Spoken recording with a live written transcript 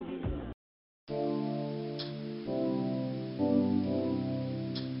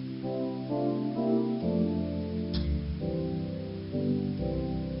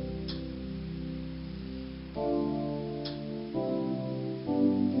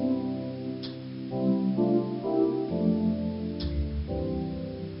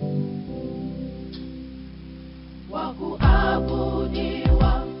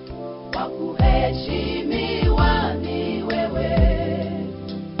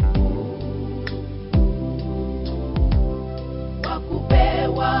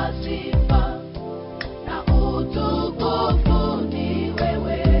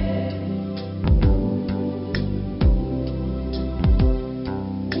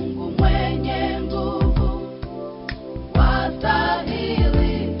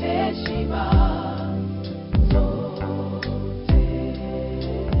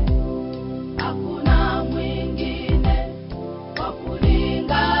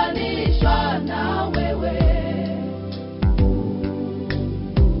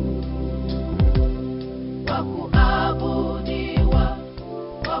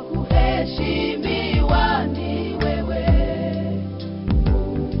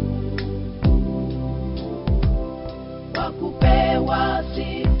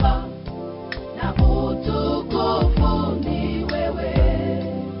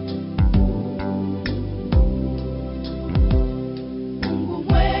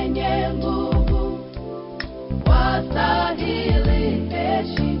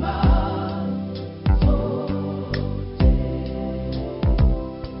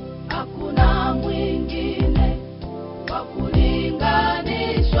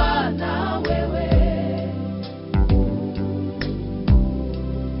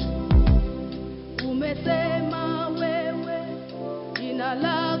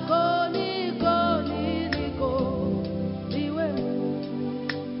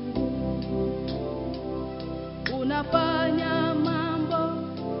unafanya mambo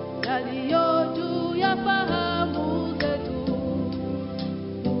yaliyo juu ya fahamu zetu.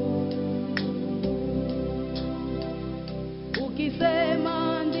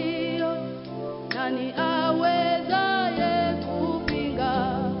 Ukisema ndio, nani awezaye kupinga?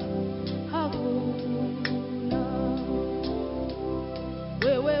 Hakuna.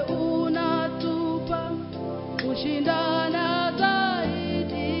 Wewe unatupa kushindana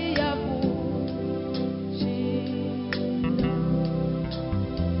zaidi ya kushinda.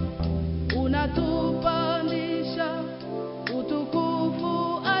 Unatupandisha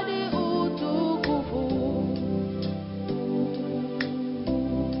utukufu hadi utukufu.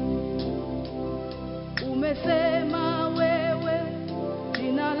 Umesema wewe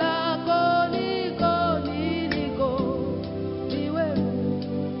jina lako liko niliko, ni wewe.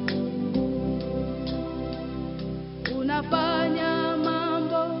 Unafanya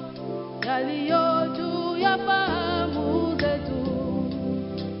mambo yaliyo juu ya fahamu zetu.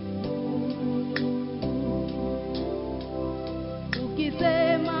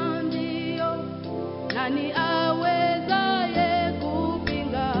 Ukisema ndio, nani awezaye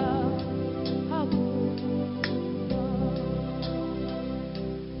kupinga?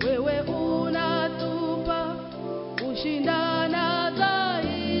 Wewe unatupa kushindana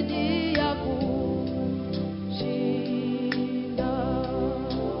zaidi ya kushinda.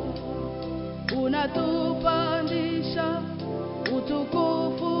 Unatupandisha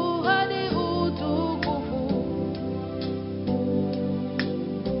utukufu hadi utukufu.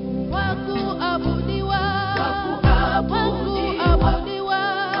 Wakuabudiwa, wakuabudiwa,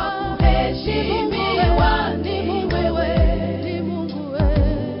 wakuheshimiwa ni wewe.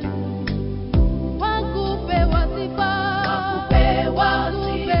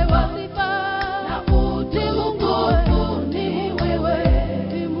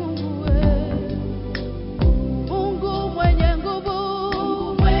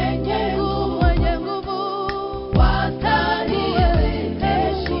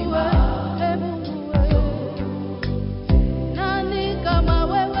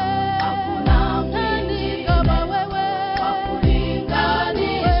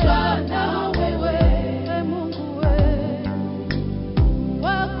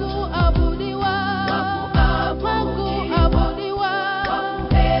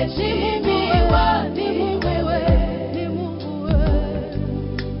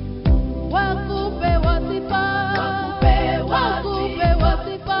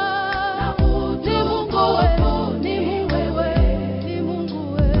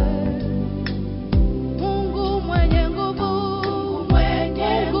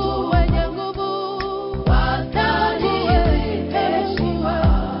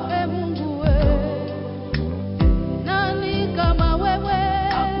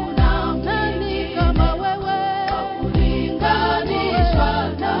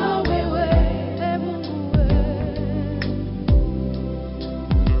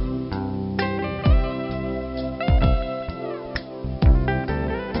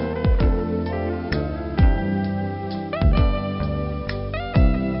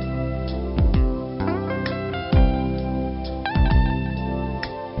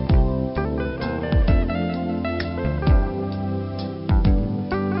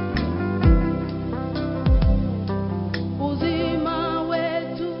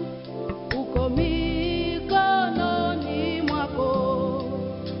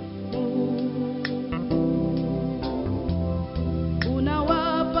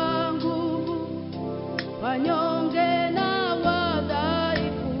 Wanyonge na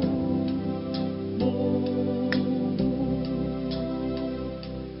wadhaifu,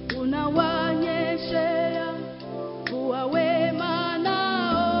 unawanyeshea kuwa wema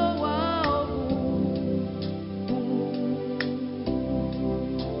nao waovu.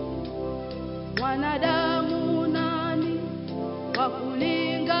 Wanadamu nani wa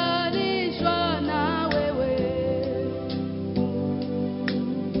kulinganishwa na wewe?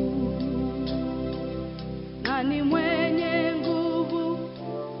 Nani mwenye nguvu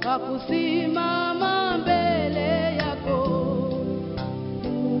wa kusimama mbele yako?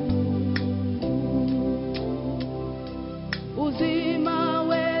 Uzima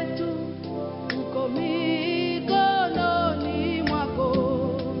wetu uko mikononi mwako.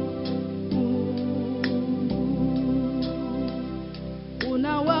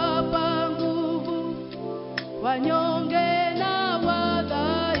 Unawapa nguvu wanyonge na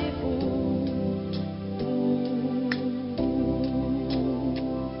wadhaifu.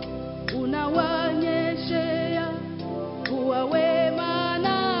 Unawapa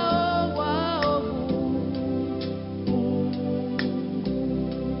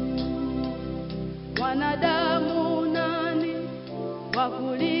wa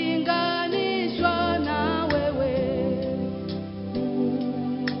kulinganishwa na wewe.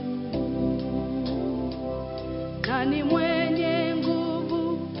 Nani mwenye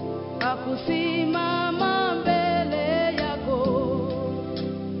nguvu wa kusimama mbele yako?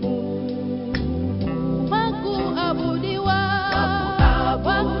 Wa kuabudiwa, wa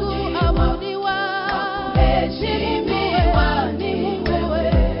kuabudiwa, heshimiwa ni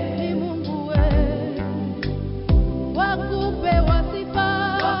wewe, ni Mungu wewe. Wa kupewa sifa,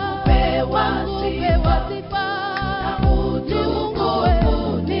 wa kupewa sifa, na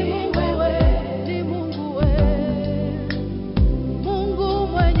utukufu ni wewe, ni Mungu wewe. Mungu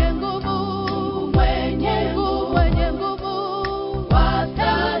mwenye nguvu, mwenye nguvu,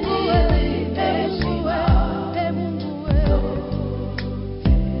 wastahili heshima, e Mungu wewe.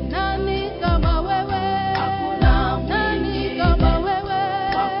 Nani kama wewe? Hakuna nani kama wewe,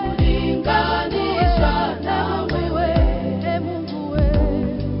 wa kulinganishwa na wewe, e Mungu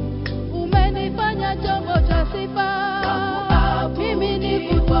wewe. Umenifanya chombo cha sifa, mimi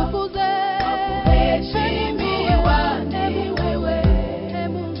nikutukuze, heshimiwa ni wewe, e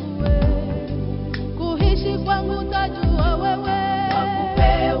Mungu wewe. Kuishi kwangu tajua wewe,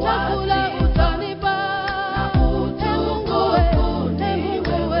 chakula utanipa, e Mungu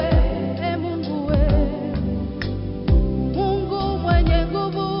wewe, e Mungu wewe. Mungu mwenye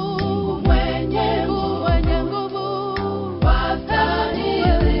nguvu, mwenye nguvu,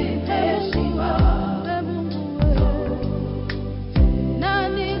 wastahili heshima, e Mungu wewe.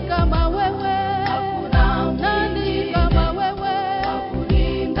 Nani kama wewe? Hakuna nani kama wewe, wa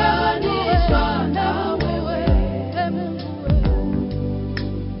kulinganishwa na wewe, e Mungu wewe.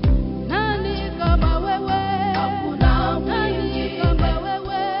 Nani kama wewe? Hakuna nani kama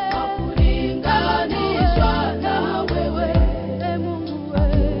wewe, wa kulinganishwa na wewe, e Mungu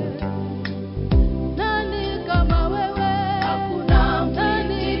wewe. Nani kama wewe? Hakuna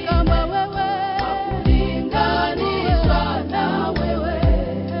nani kama wewe, wa kulinganishwa na wewe,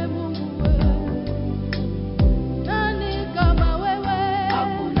 e Mungu wewe. Nani kama wewe?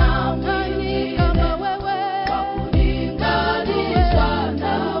 Hakuna nani kama wewe, wa kulinganishwa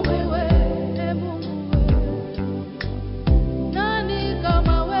na wewe, e Mungu wewe. Nani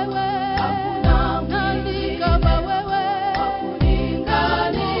kama wewe? Hakuna nani kama wewe, wa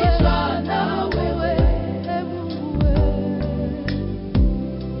kulinganishwa na wewe, e Mungu wewe.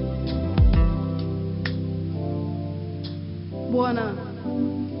 Bwana,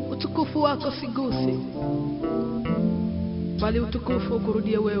 utukufu wako sigusi, bali utukufu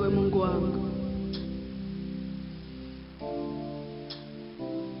ukurudie wewe, Mungu wangu.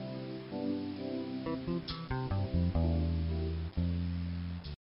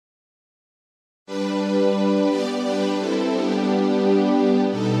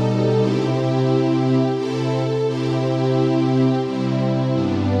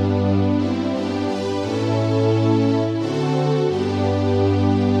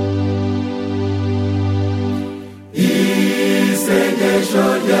 Isengesho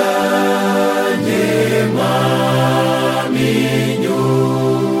ryanjye Mwami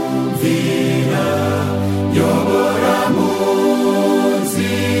nyumvira, nyobora mu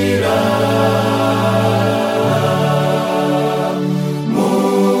nzira, mu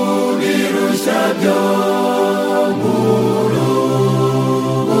birushya byo muri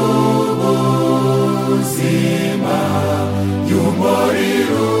ubu buzima, y'umuri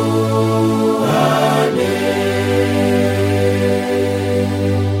iruhande.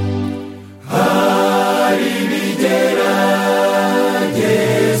 Hari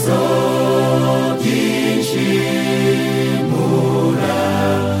ibigeragezo byinshi mpura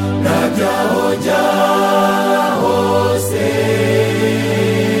nabyo njya hose,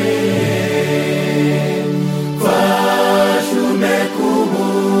 fashume kuba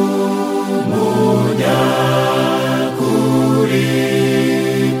umunyakuri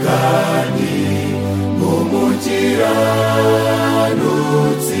kandi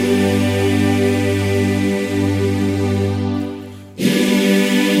nk'umukiranutsi.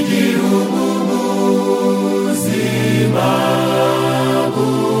 Igihugu ubuzima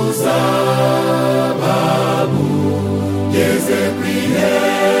buzaba bugeze ku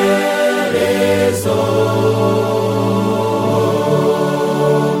iherezo,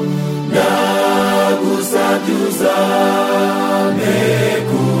 ndagusabye uzampe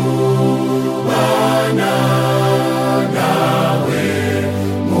kubana nawe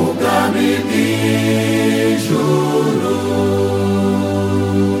mu bwami bw'ijuru.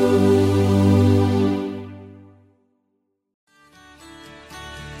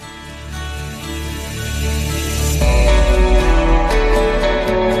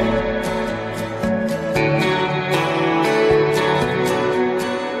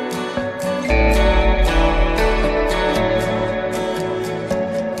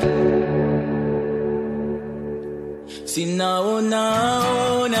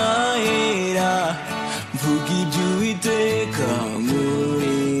 naho nahera mvuga iby'Uwiteka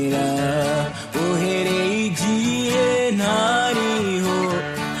nkorera uhereye igihe ntariho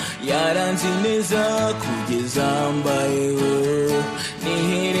yaranze neza kugeza mbayeho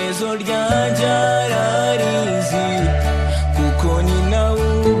n'iherezo ryanjye ararizi kuko ni nawe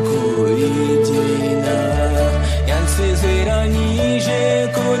ubwo rigenda yansezeranyije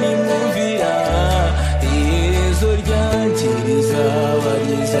ko nimwumvira iherezo ryanjye rizaba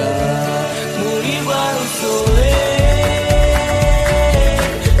ryiza muri rwa rusobe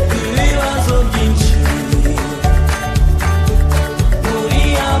rw'ibibazo byinshi muri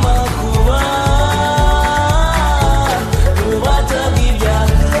amakuba ubata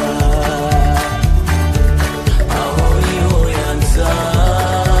bw'ibyaha aho niho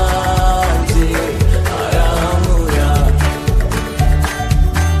yansanze arahamura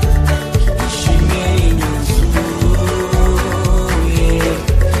ishimwe rinyuzuye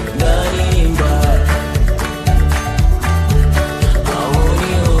ndaririmba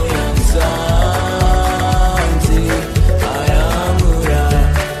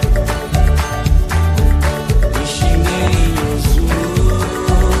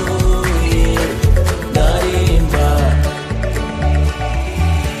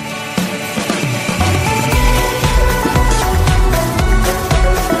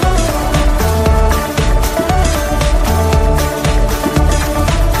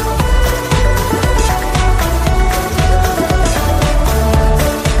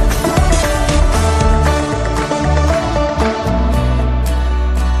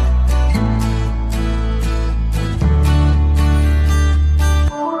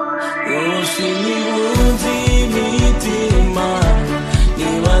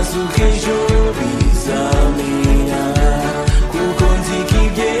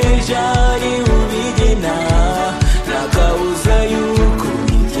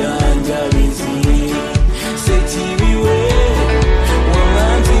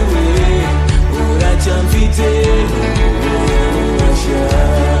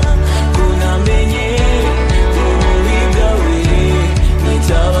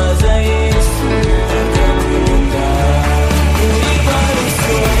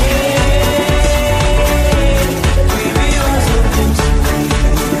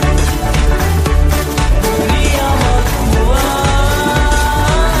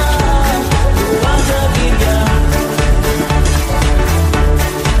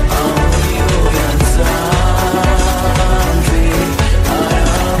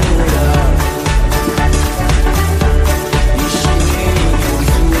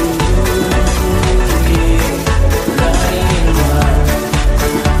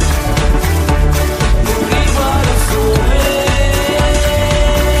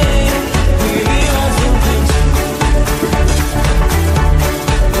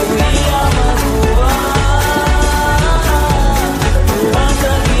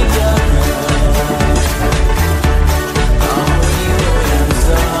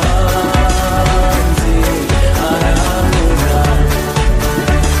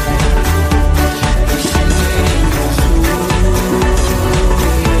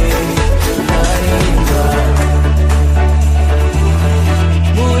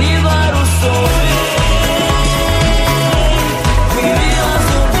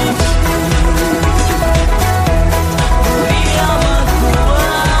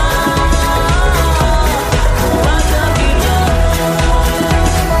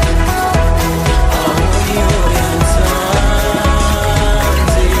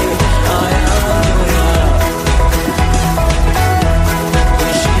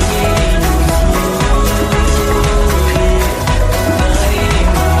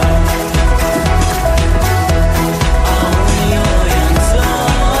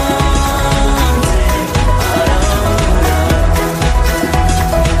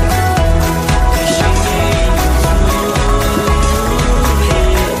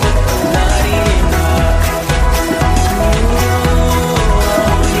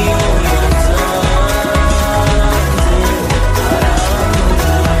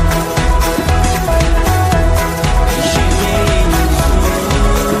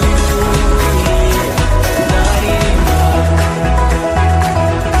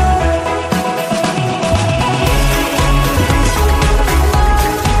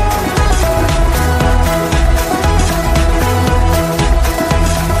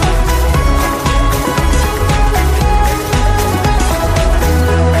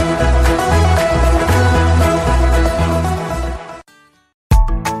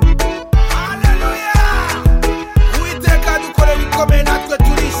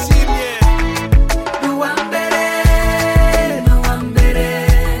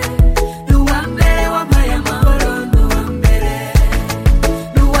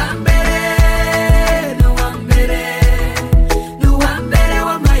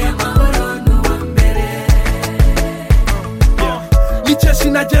kenshi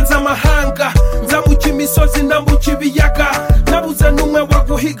nagenza amahanga nzamuka imisozi ndambuka ibiyaga nabuze n'umwe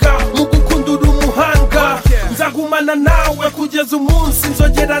waguhiga mu gukundura umuhanga nzagumana nawe kugeza umunsi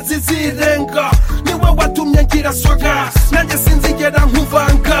nzogera zizirenga niwe watumye ngira swaga nanjye sinzigera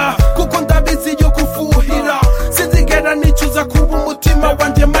nkuvanga kuko ndabizi yo kufuhira sinzigera nicuza kuba umutima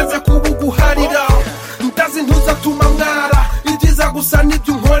wanjye maze kubuguharira ndazi ntuzatuma mwara ibyiza gusa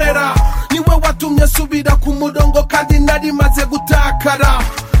nibyo unkorera niwe watumye subira ku murongo kandi nari maze gutakara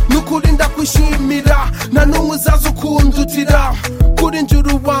nukuri ndakwishimira nta n'umwe uzaza ukundutira kuri njye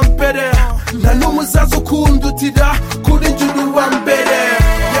uri uwa mbere nta n'umwe uzaza ukundutira kuri njye uri uwa mbere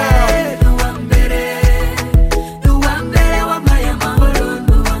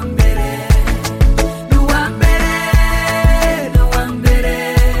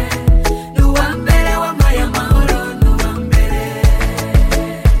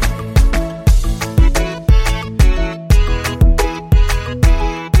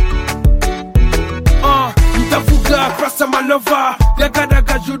Malova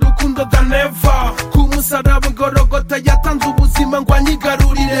yagaragaje urukundo daneva ku musaraba ngorogota yatanze ubuzima ngo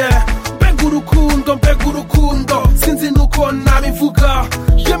anyigarurire mbega urukundo sinzi nuko nabivuga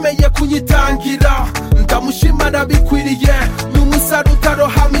yemeye kunyitangira ndamushima arabikwiriye n'umusara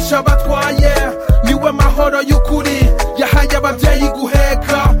utarohamisha abatwaye niwe mahoro y'ukuri yahaye ababyeyi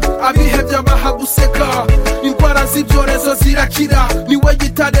guheka abihebye abaha guseka indwara z'ibyorezo zirakira niwe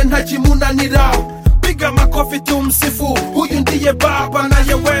gitare ntakimunanira piga makofi tumsifu huyu ndiye baba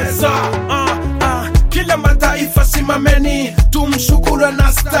nayeweza kila mataifa simameni tumshukuru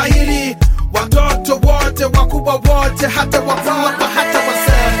na stahili watoto wote wakubwa wote hata wakubwa hata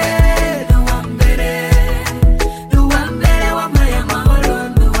wazee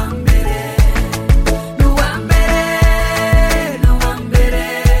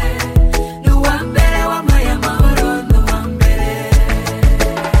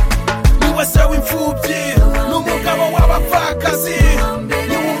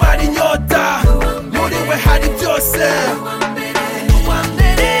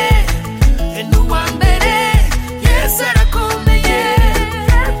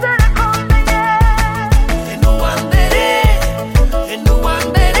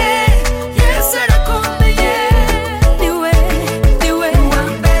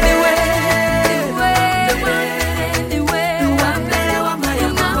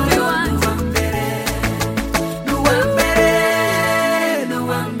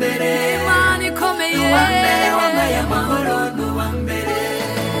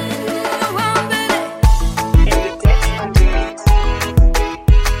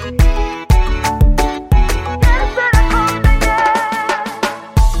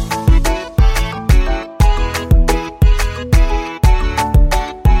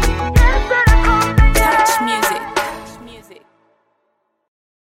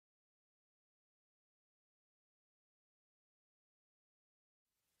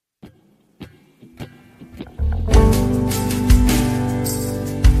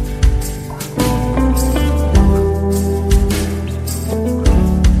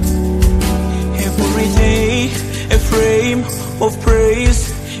of praise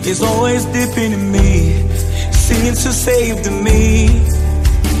is always deep in me, singing to save me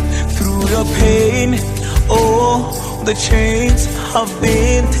through the pain. Oh, the chains have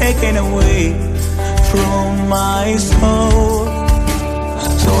been taken away from my soul.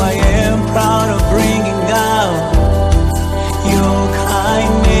 So I am proud of bringing out your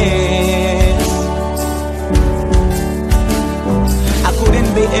kindness. I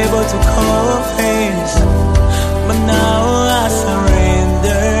couldn't be able to confess, but now I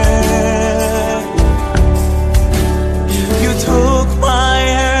surrender. You took my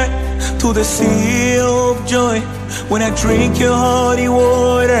heart to the sea of joy. When I drink your holy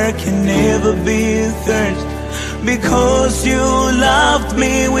water, can never be thirst. Because you loved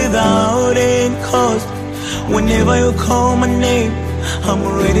me without any cost. Whenever you call my name, I'm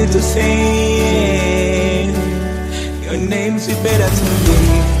ready to say your name's better to me.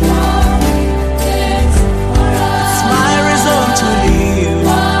 It's my reason to live.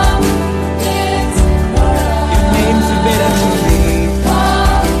 Your name's better to me.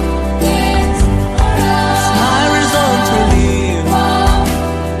 It's my reason to live.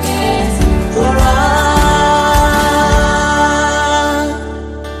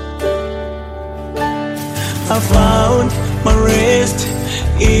 I found my rest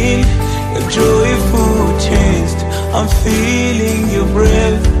in your joyful chest. I'm feeling your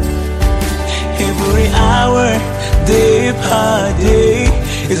breath every hour, day by day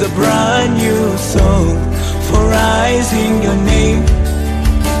is a brand new song for rising your name.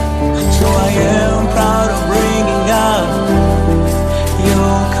 So I am proud of bringing out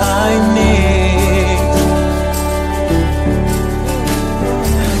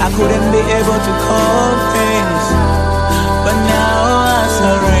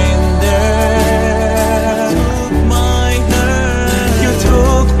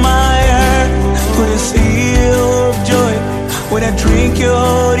drink your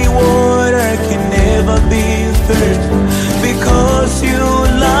holy water, can never be thirsty. Because you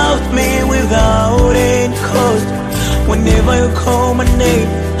loved me without any cost. Whenever you call my name,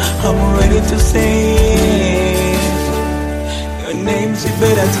 I'm ready to say it. Your name's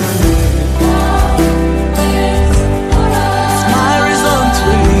better to me. It's my reason to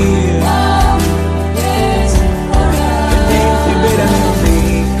live. Your name's better to me.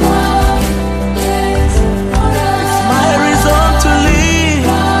 It's my reason to live.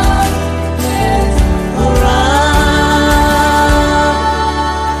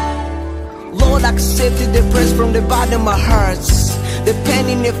 Lord, accepted the praise from the bottom of my heart. The pain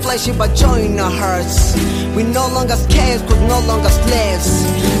in the flesh, but joy in our hearts. We no longer scared, cause no longer slaves.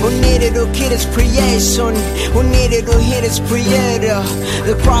 Who needed to kill his creation? Who needed to hit his creator?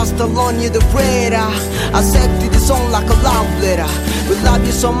 The cross alone, you the greater. Accepted the song like a love letter. We love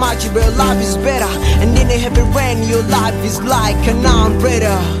you so much, but your love is better. And in the heavy rain, your life is like an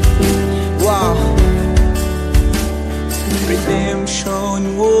umbrella. Wow.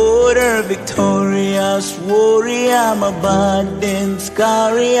 Redemption, water, victorious warrior, my burdens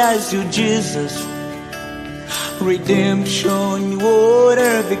carry as you, Jesus. Redemption,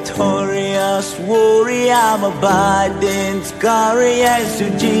 water, victorious warrior, my burdens carry as you,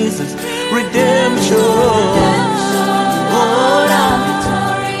 Jesus. Redemption, water,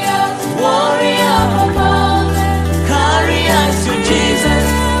 victorious warrior, my burdens carry as you, Jesus.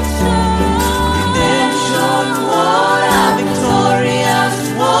 Redemption, water, victorious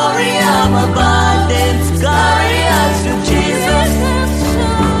warrior, my burdens carry as you, Jesus.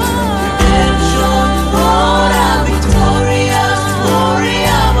 Redemption, water, victorious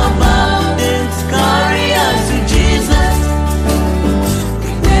warrior, my burdens carry as you, Jesus.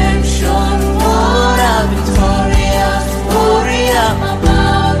 Redemption, water, victorious warrior, my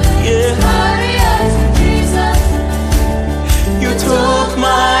burdens carry as you, Jesus. You took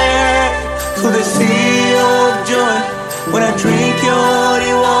my heart to the sea of joy. When I drink your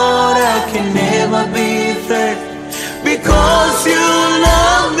holy water, I can never be thirsty. Because you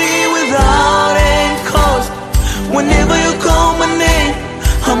love me without any cost. Whenever you call my name,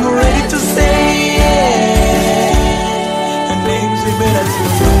 I'm ready to say yeah. Your name's better to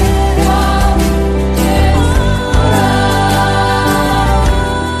me.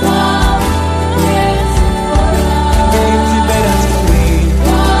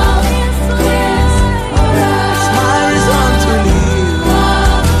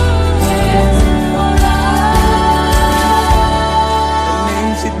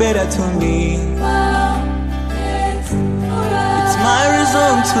 Better to me. It's my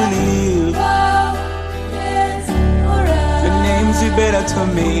reason to live. Your name's better to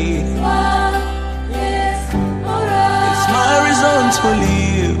me. It's my reason to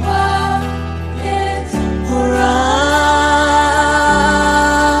live.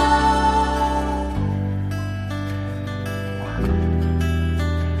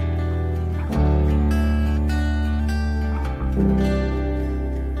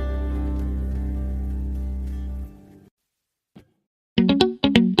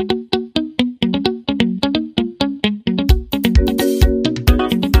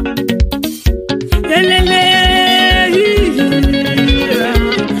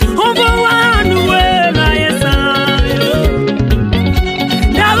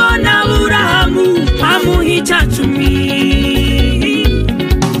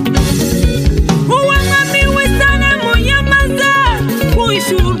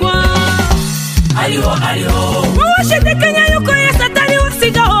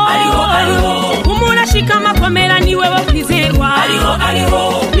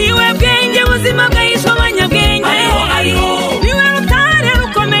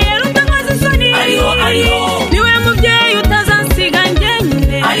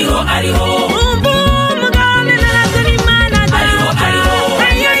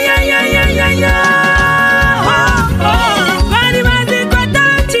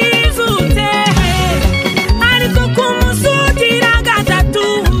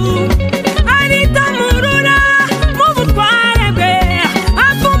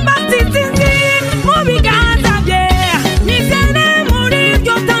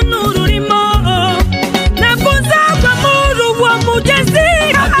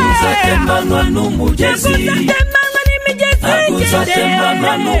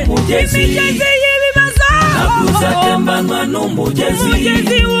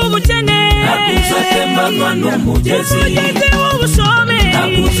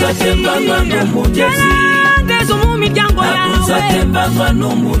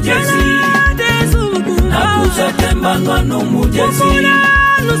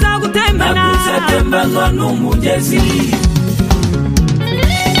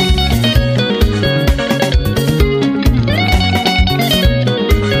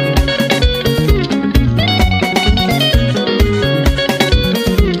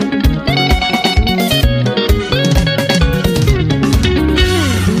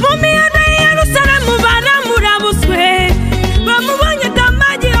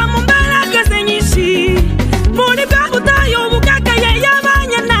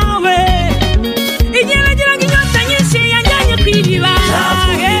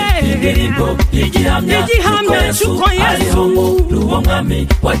 mwami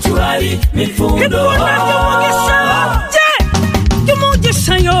wacu hari mifundo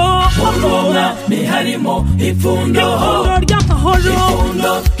Yo Urumwa miharimo ipfundo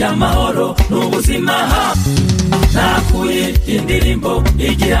ry'amahoro n'ubuzima nakuye indirimbo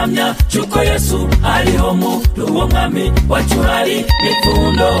igihamya cyuko Yesu ariho mu ruwo mwami wacu hari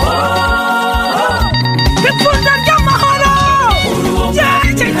ipfundo ry'amahoro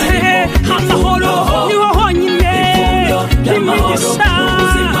amahoro niho honyine ry'amahoro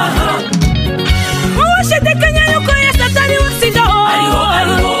n'ubuzima ushidikanya yuko Yesu atari usigaho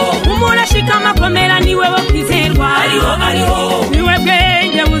umurashikama komera niwe wo kwizerwa niwe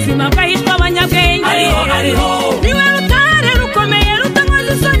bwenge buzima bwahitwa abanyabwenge niwe rutare rukomeye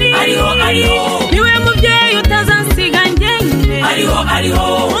rutanwaza isoni niwe mubyeyi utazansiga njyenyine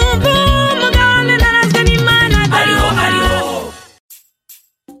umva umugabane narazwe n'Imana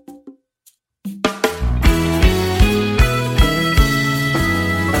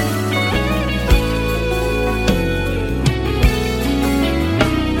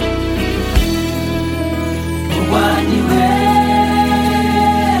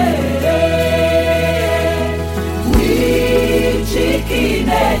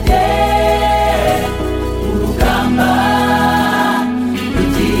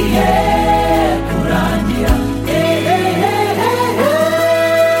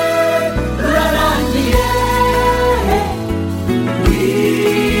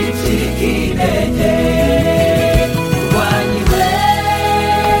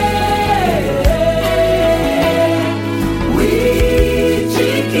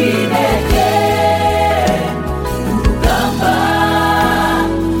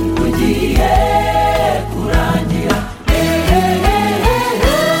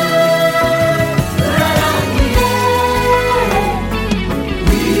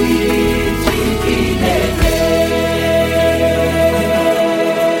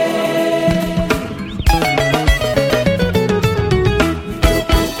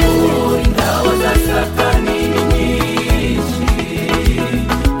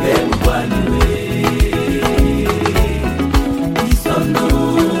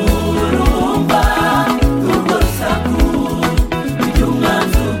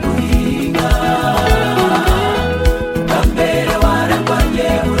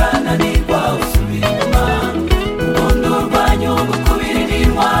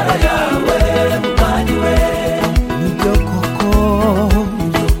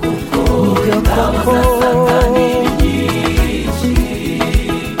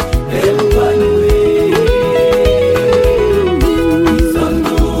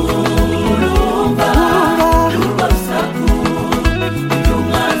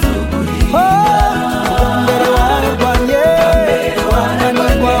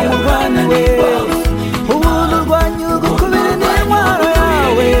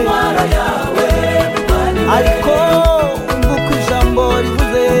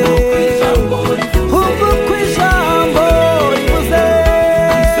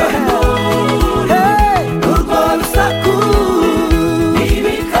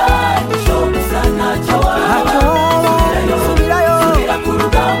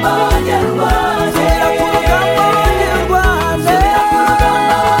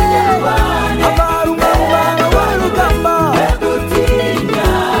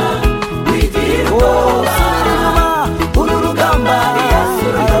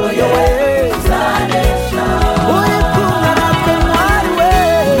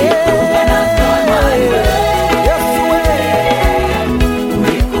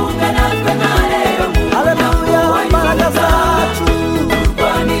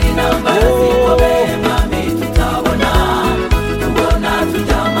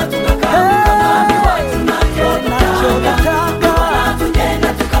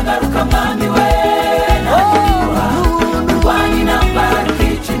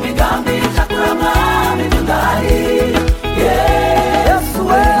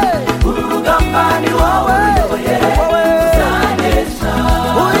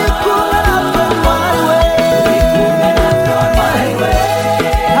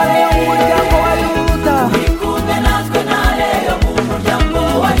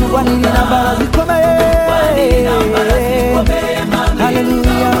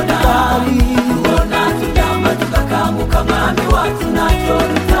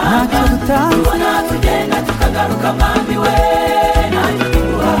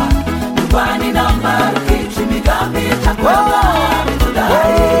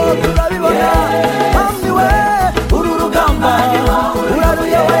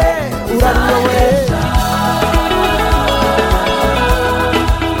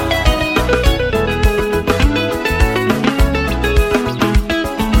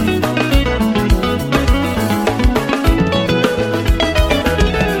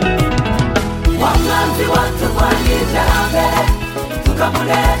iterambere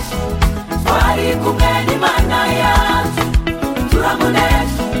tukamunesha twari kumwe n'Imana yacu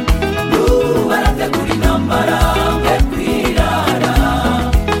turamunesha n'ubu arategura intambara mwe kwirara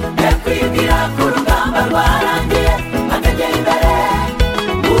mwe kwibwira ko urugamba rwarangiye ategera imbere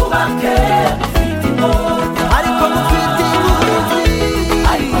mubake mufite inkota ariko mufite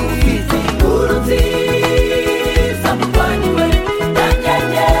inkuru nziza murwanyiwe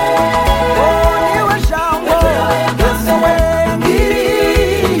yanyenye niwe jambo Yesu we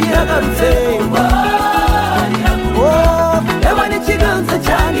yagarutse reba n'ikiganza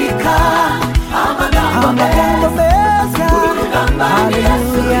cyandika amagambo meza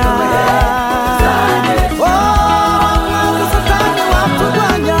haleluya mwanzi satani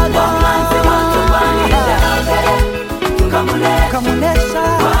waturwanyaga tukamunesha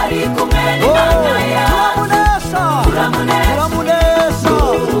twari kumwe n'Imana yacu turamunesha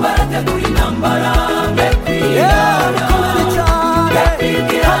barategura intambara mbe bikomeye cyane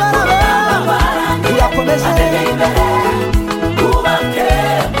urakomeje bubake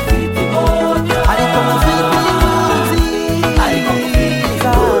mufite inkota ariko mufite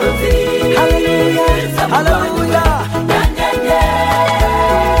inkuru nziza haleluya haleluya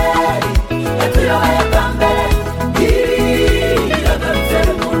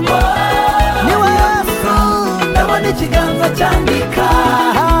niwe Yesu ndabona ikiganza cyandika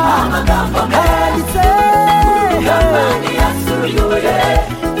amagambo handitse Imana yasuye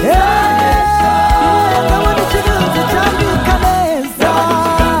ndabona ikiganza cyandika neza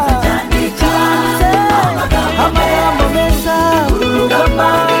cyanditse amagambo meza urugamba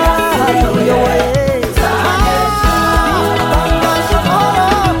haleluya tangaje amahoro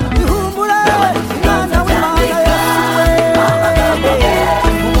ihumure mwana w'Imana Yesu we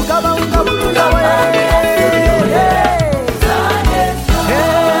umugaba w'ingabo we urugamba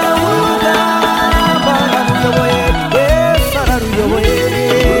araruyoboye Yesu araruyoboye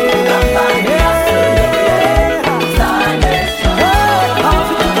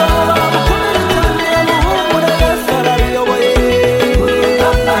abafite ubwoba mukomere cyane muhumure Yesu araruyoboye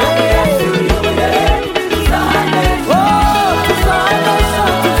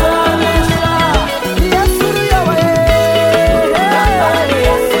tuzanesha Yesu uruyoboye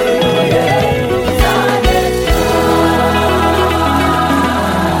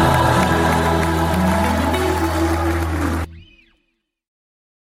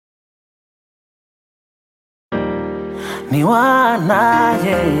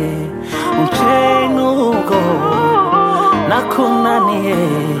niwanaye uncenugo nakunaniye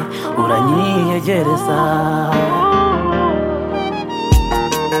uranyiyegereza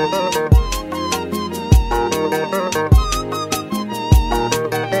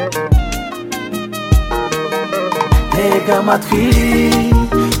tega amatwi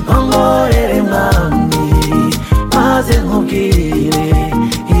nkomorere mwami maze nkubwire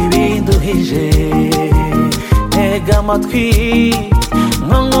ibinduhije tega amatwi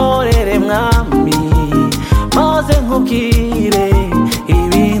nkomorere mwami maze nkubwire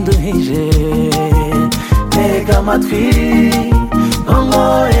ibinduhije tega amatwi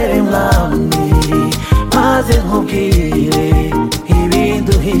nkomorere mwami maze nkubwire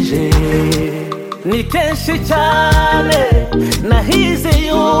ibinduhije ni kenshi cyane nahize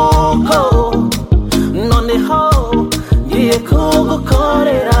yuko noneho ngiye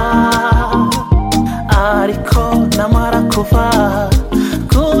kugukorera ariko namara kuva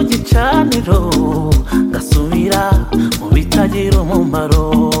ku gicaniro ngasubira mu bitagira umumaro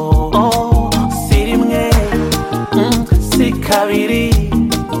si rimwe si kabiri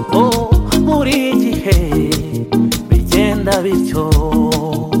buri gihe bigenda bityo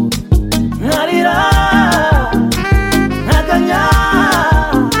nkarira nkaganya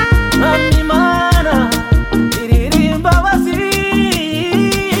nk'Imana iririmba bazi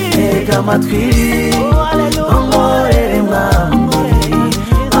tega amatwi nkomorere mwami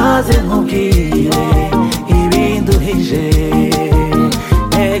maze nkubwire ibinduhije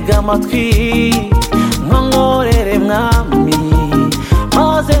tega amatwi nkomorere mwami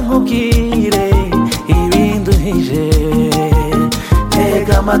maze nkubwire ibinduhije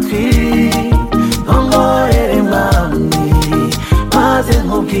tega amatwi nkomorere mwami maze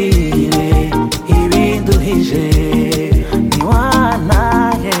nkubwire ibinduhije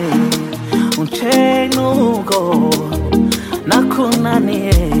niwanaye uncenugo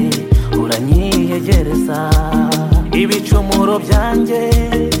nakunaniye uranyiyegereza ibicumuro byanjye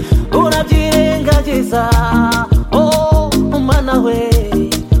urabyirengagiza Mana we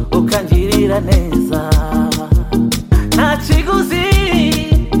ukangirira neza nta kiguzi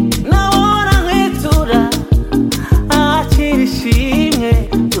nabona nkwitura akira ishimwe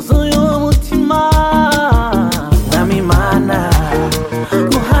yuzuye umutima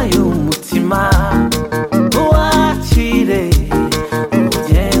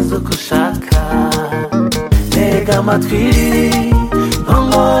amatwi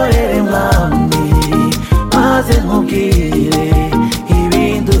nongorere mwami maze nkubwire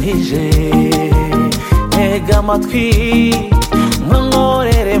ibinduhije ntega amatwi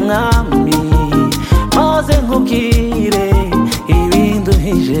nongorere mwami maze nkubwire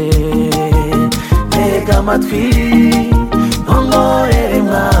ibinduhije ntega amatwi nongorere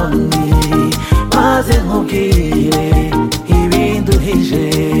mwami maze nkubwire ibinduhije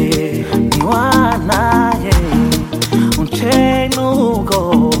niwanaye unce n'ubwo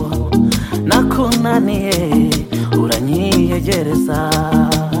nakunaniye uranyiyegereza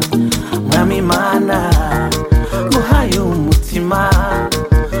mwami Imana nguhaye umutima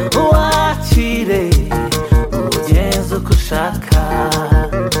wakire ugenze uko ushaka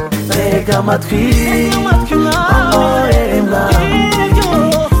ntega amatwi nongorere mwami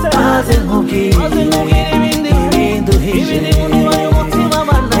maze nkubwire ibinduhije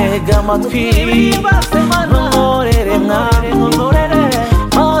ntega amatwi nongorere mwami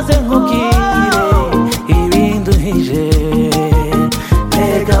maze nkubwire ibinduhije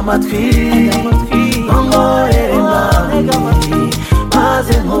ntega amatwi nongorere mwami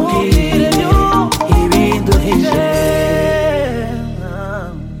maze nkubwire ibinduhije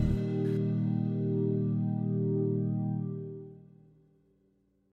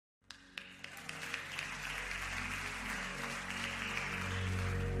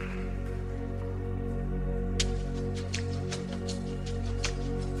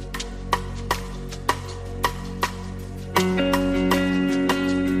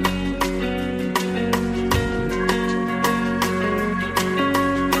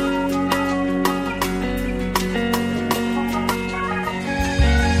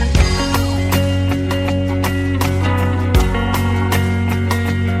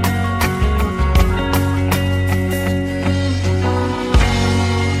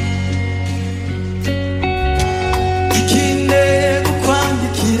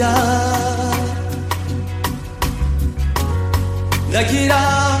ndagira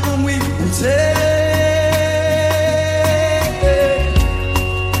umwibutse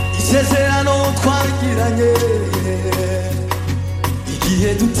isezerano twagiranye igihe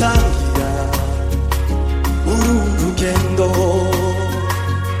dutangira uru rugendo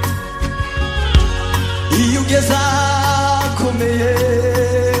iyo ugeze akomeye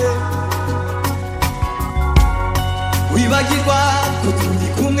wibagirwa ko turi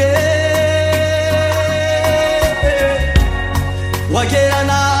kumwe wagera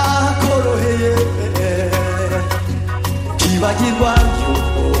nakoroheye kibagirwa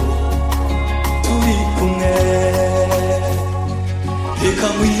yuko turi kumwe reka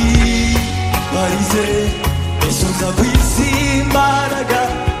mwibarize isuza kw'isi imbaraga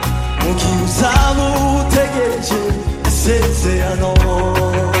mu gihe uzaba utegereje isezerano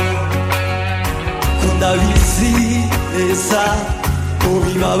ko ndabizi neza ko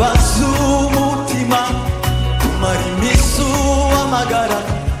bibabaza umutima kumara iminsi uhamagara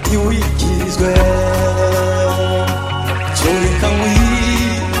ntiwikirizwe reka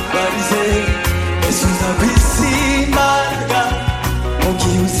mwibarize isuza kw'isi imbaraga mu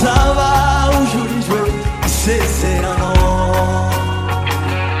gihe uzaba ujurijwe isezerano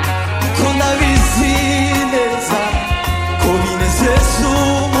ko ndabizi neza ko binezeza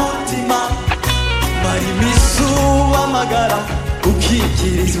umutima kumara iminsi uhamagara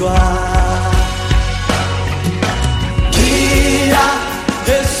ukikirizwa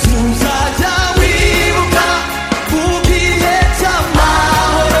Yesu uzajya wibuka mu gihe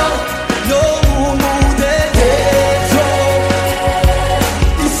cy'amahoro no mu mudendezo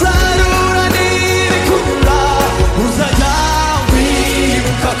isarura nirikura uzajya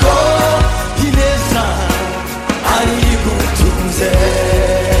wibuka ko ineza ari gutunze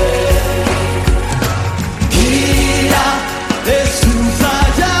bwira Yesu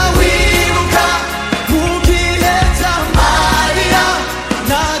uzajya wibuka mu gihe cy'amarira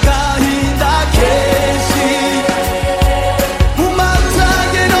n'agahinda kenshi mu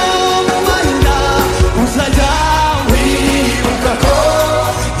matage no mu mahina uzajya wibuka ko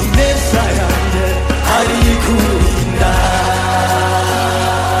ineza yanjye ari kurinda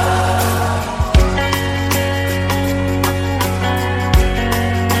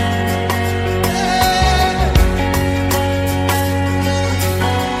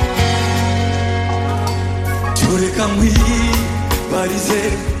tureka mwibarize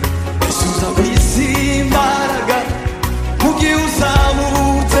isuza kw'isi imbaraga mu gihe uzaba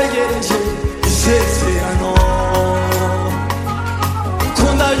utegereje isezerano ko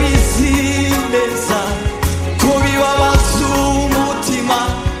ndabizi neza ko bibabaza umutima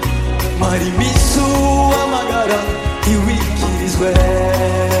mara iminsi uhamagara ntiwikirizwe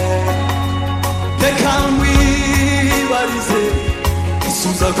reka mwibarize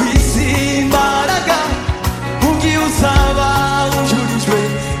uza kwisi imbaraga ugiye uzaba ujurijwe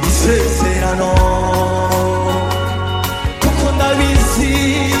isezerano kuko ndabizi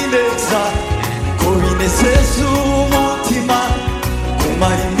neza ko binezeza umutima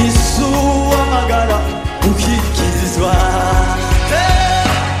kumara imisu w'amagara ukikirizwa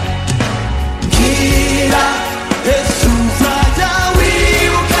mbwira Yesu uzajya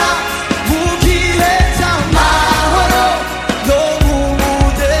wibuka mu gihe cy'amahoro no mu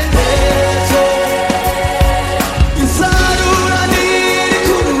mudendezo isarura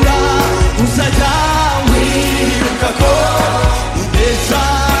nirikurura uzajya wibuka ko ineza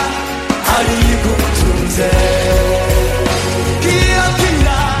ari igutunze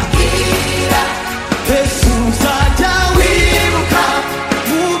bwira Yesu uzajya wibuka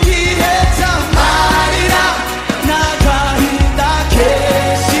mu gihe cy'amarira n'agahinda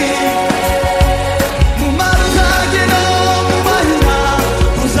kenshi mu matage no mu mahina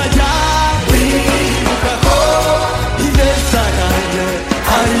uzajya wibuka ko ineza yanjye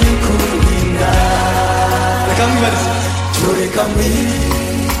ari kurinda reka mwibarize reka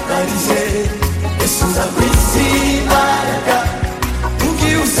mwibarize Yesu uza kwisi imbaraga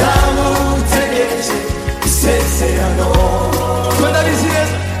ugiye uzaba utegereje isezerano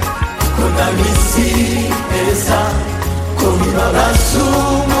ko ndabizi neza ko bibabaza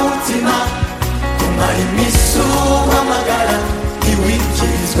umutima kumara imisu w'amagara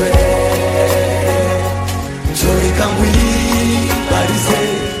ntiwikirizwe reka mwibarize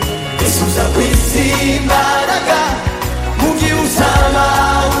Yesu uza kwisi imbaraga mu gihe uzaba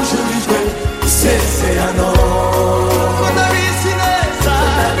ujurijwe isezerano ko ndabizi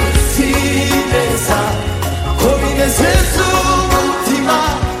neza ko binezeza umutima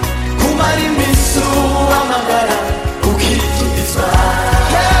kumara imisu w'amagara ukikirizwa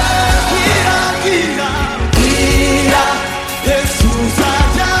bwira Yesu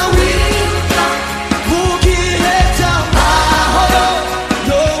uzajya wibuka mu gihe cy'amahoro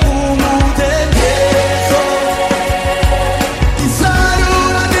no mu mudendezo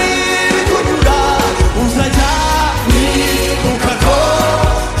isarura nirikurura uzajya wibuka ko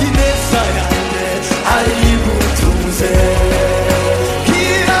ineza yanjye ari igutunze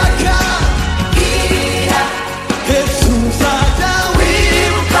Yesu uzajya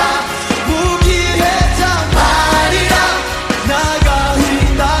wibuka mu gihe cy'amarira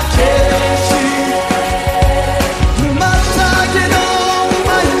n'agahinda kenshi mu matage no mu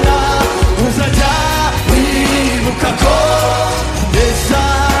mahina uzajya wibuka ko ineza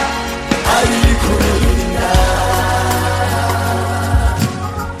ari kurinda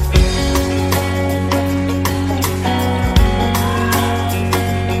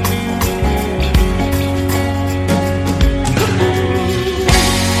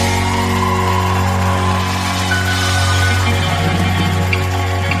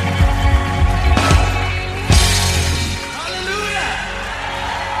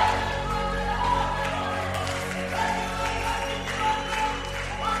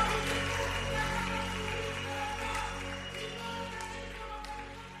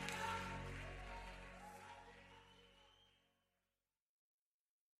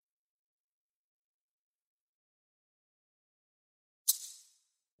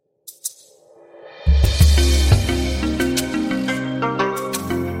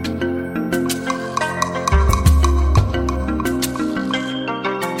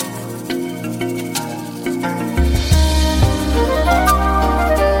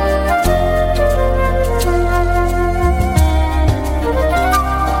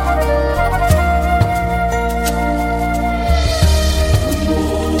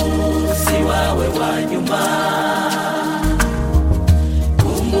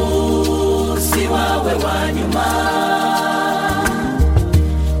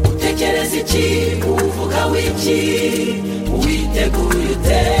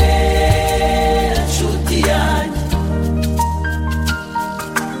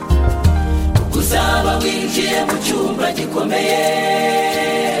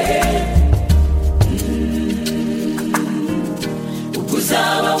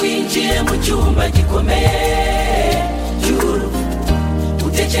uzaba winjiye mu cyumba gikomeye cy'urupfu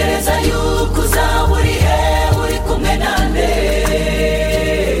utekereza yuko uzaba uri he uri kumwe nande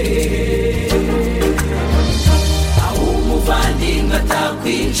aho umuvandimwe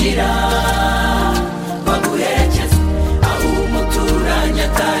atakwinjira baguherekeza aho umuturanyi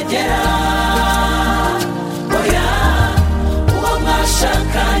atagera oya uwo mwasha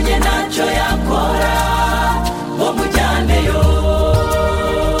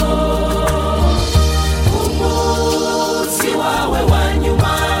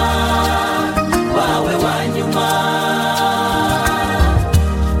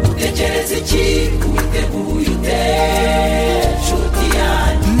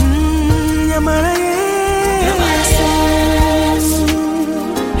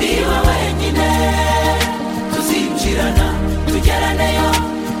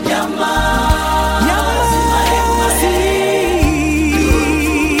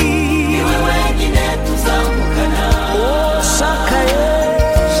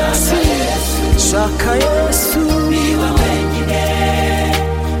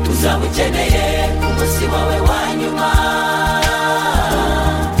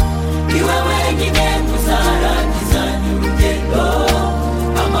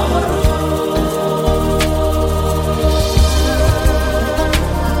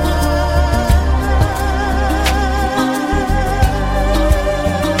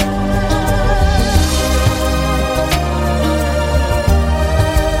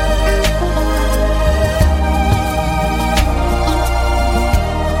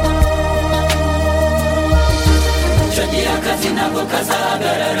ntabwo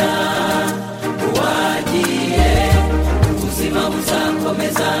kazahagarara. Uwagiye ubuzima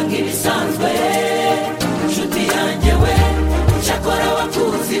buzakomeza nk'ibisanzwe. Inshuti yanjye we, icyakora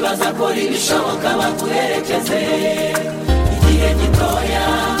abakuzi bazakora ibishoboka baguherekeze igihe gitoya.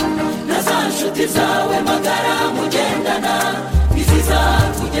 Na za nshuti zawe magara mugendana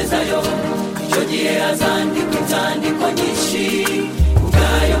bizizakugezayo. Icyo gihe hazandikwa inzandiko nyinshi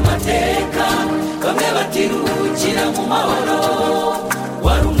ubwayo mateka. Bamwe batiruhukira mu mahoro,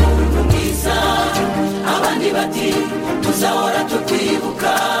 wari umuntu mwiza. Abandi bati tuzahora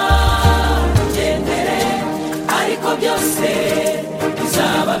tukwibuka. Ugendere ariko byose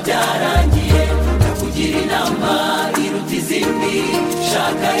bizaba byarangiye. Kugira inama iruta izindi,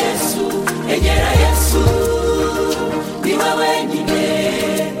 shaka Yesu, egera Yesu. Niwe wenyine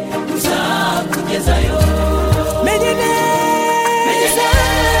uzakugezayo. Menye neza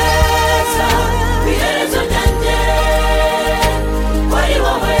iherezo ryanjye ko ari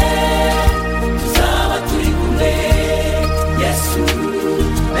wowe tuzaba turi kumwe. Yesu,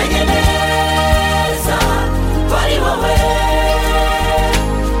 menye neza ko ari wowe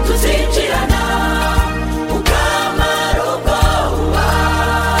tuzinjirana ukamara ubwoba.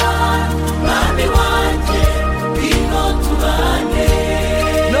 Mwami wanjye ngwino tubane.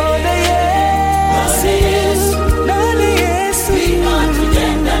 None Yesu, ngwino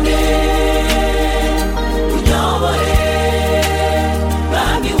tugendane. Unyobore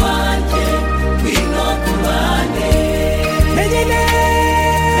mwami wanjye ngwino tubane. Menye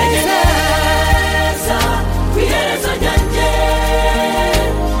neza iherezo ryanjye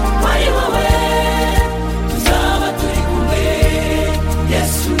ko ari wowe tuzaba turi kumwe.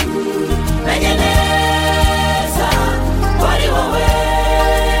 Yesu, menye neza ko ari wowe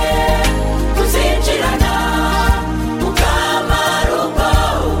tuzinjirana ukamara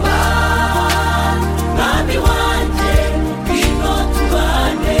ubwoba. Mwami wanjye ngwino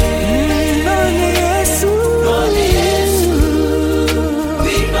tubane. None Yesu,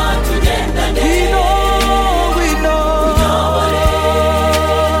 ngwino tugendane. Unyobore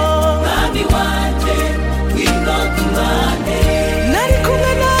mwami wanjye ngwino tubane. Nari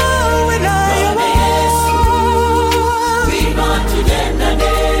kumwe nawe none Yesu, ngwino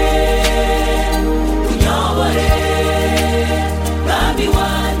tugendane. Unyobore mwami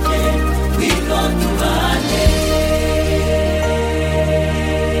wanjye ngwino tubane.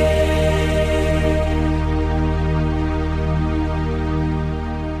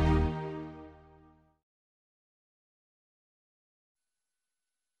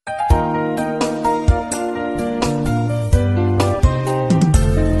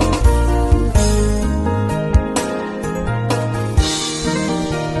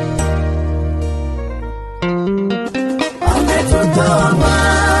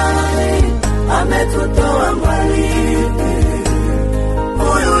 Ametutoa mbali,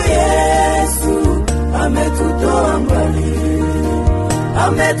 huyu Yesu ametutoa mbali.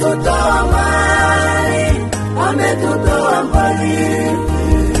 Ametutoa mbali, ametutoa mbali,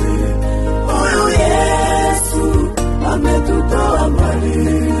 huyu Yesu ametutoa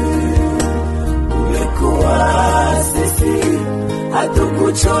mbali. Ulikuwa sisi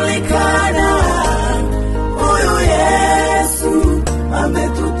hatukujulikana, huyu Yesu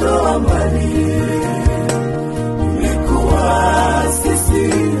ametutoa mbali. Ulikuwa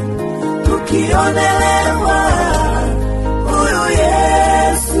sisi tukionelewa, huyu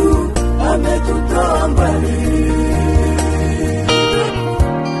Yesu ametutoa mbali.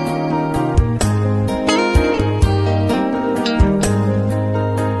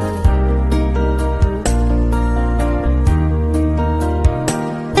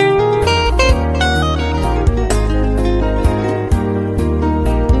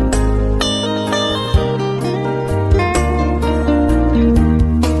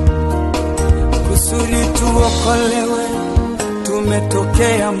 Kusudi tuokolewe,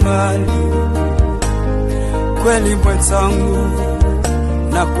 tumetokea mbali. Kweli mwenzangu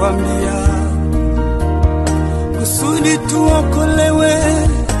nakwambia, kusudi tuokolewe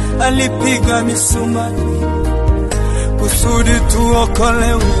alipiga misumari. Kusudi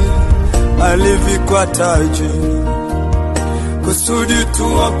tuokolewe alivikwa taji. Kusudi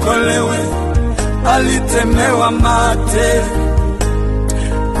tuokolewe alitemewa mate.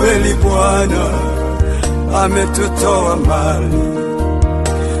 Kweli Bwana ametutoa mbali.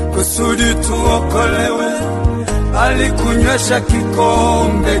 Kusudi tuokolewe alikunywesha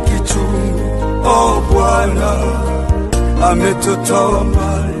kikombe kichungu. Oh Bwana ametutoa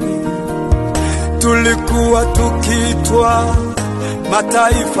mbali. Tulikuwa tukitwa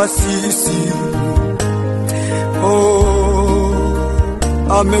mataifa sisi, oh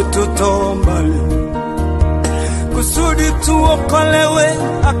ametutoa mbali. kusudi tuokolewe.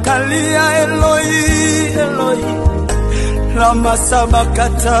 Akalia Eloi, Eloi, lama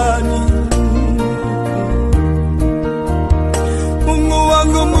sabakthani. Mungu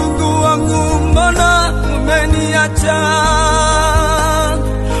wangu, mbona umeniacha?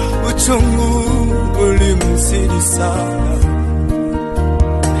 Uchungu ulimzidi sana.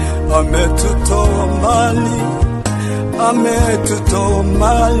 Ametutoa mbali, ametutoa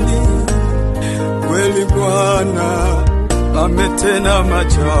mbali. Kweli Bwana ametenda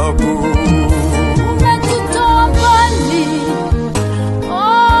maajabu. Umetutoa mbali,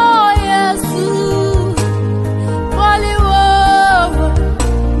 oh Yesu. Kweli wewe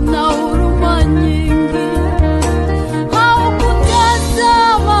na huruma nyingi.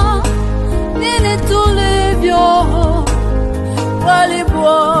 Haukutazama nini tulivyo. Kweli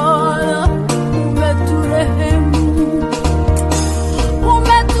Bwana umeturehemu.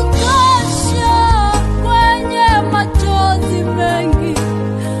 Umetutosha kwenye machozi mengi.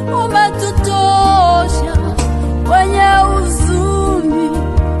 Umetutosha kwenye huzuni.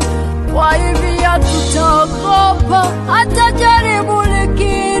 Kwa hivi hatutaogopa hata jaribu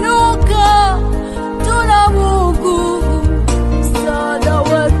likiinuka. Tuna Mungu msaada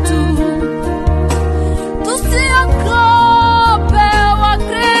wetu. Tusiogope wa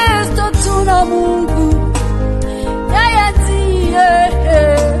Kristo, tuna Mungu. Yeye ndiye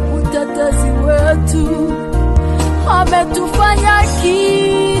mtetezi wetu. Ametufanya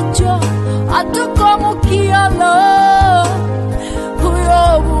kichwa, hatuko mkiala.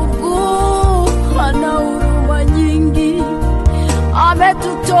 Huyo Mungu ana huruma nyingi.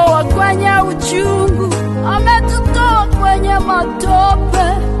 Ametutoa kwenye uchungu, ametutoa kwenye matope.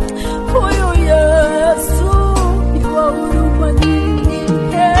 Huyu Yesu ni wa huruma nyingi.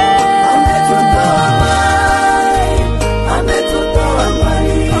 Ametutoa mbali, ametutoa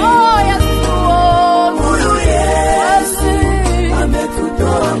mbali. Oh Yesu, huyu Yesu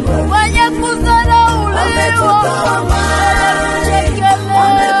ametutoa mbali. Kwenye kudharauliwa, ametutoa mbali.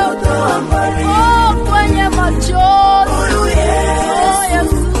 Ametutoa mbali. Oh, kwenye machozi, huyu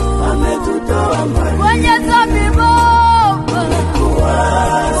Yesu ametutoa mbali. Kwenye dhambi mbaya,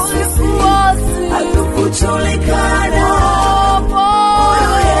 ulikuwasi, hatukujulikana.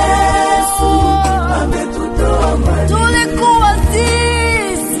 Huyu Yesu ametutoa mbali. Tulikuwa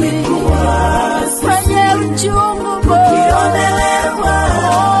sisi kwenye uchungu, tukionelewa.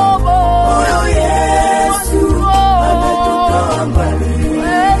 Huyu Yesu ametutoa mbali.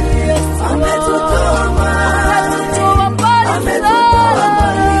 Ametutoa mbali. Ametutoa mbali.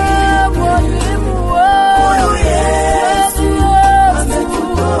 Mwalimu wewe. Huyu Yesu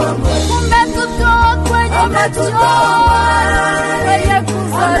ametutoa mbali. Umetutoa kwenye machozi, kwenye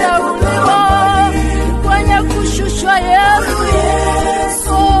kudharauliwa, kwenye kushushwa.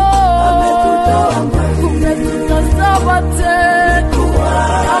 Yesu ametutoa mbali. Umetutazama tena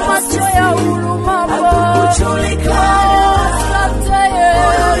na macho ya huruma. Asante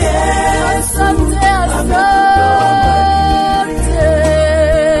Yesu, asante, asante.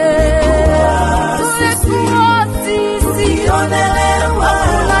 Tulikuwa sisi,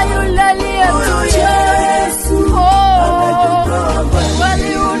 hakuna yule aliyetujali.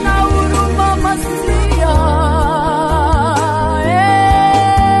 Bali una huruma masia.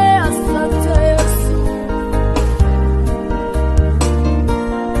 Asante Yesu.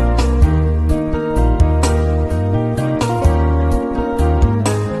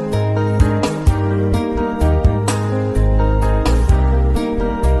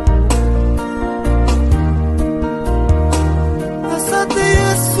 Asante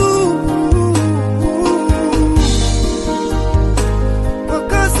Yesu kwa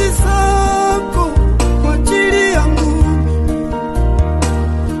kazi zako kwa ajili yangu.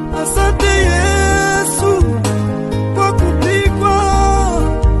 Asante Yesu kwa kupigwa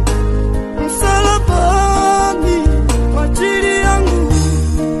msalabani kwa ajili yangu.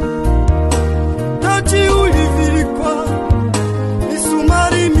 Taji ulivikwa,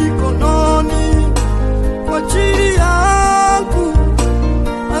 misumari mikononi kwa ajili yangu.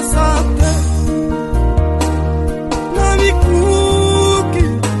 Asante. Na mikuki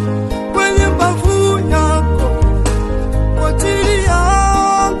kwenye mbavu yako kwa ajili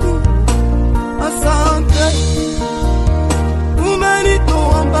yangu. Asante.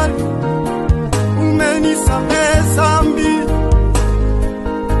 Umenitoa mbali, umenisamehe dhambi.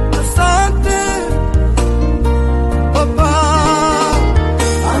 Asante Baba.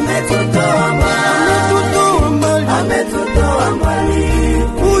 Ametutoa mbali, ametutoa mbali.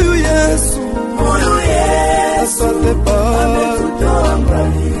 Huyu Yesu, asante Baba. Ametutoa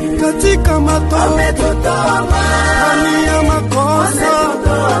mbali katika matope, ametutoa mbali ndani ya makosa.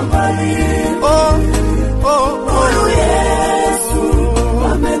 Ametutoa mbali. Oh, oh, oh.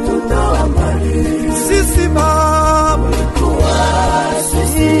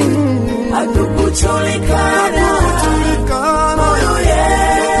 kujulikana huyu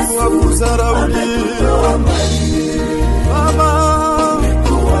Yesu ametutoa mbali. Baba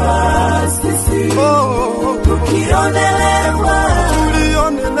umekuwa sisi tukionelewa huyu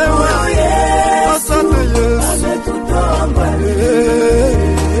Yesu ametutoa mbali.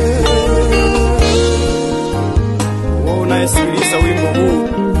 Unayesikiliza wimbo huu,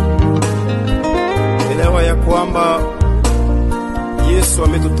 elewa ya kwamba Yesu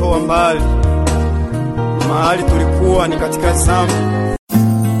ametutoa mbali. Mahali tulikuwa ni katika dhambi.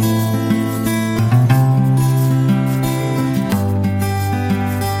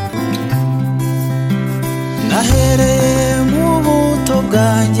 Nahereye mu buto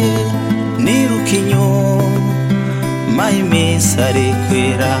bwanjye niruka inyuma iminsi ari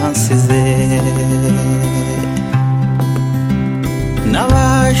kwira nsize,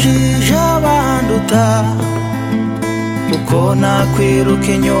 nabajije abanduta uko nakwiruka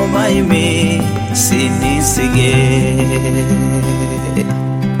inyuma y'iminsi ntisige,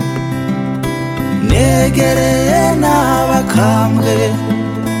 negereye n'abakambwe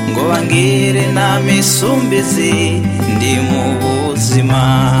ngo bangire inama isumbizi ndi mu buzima.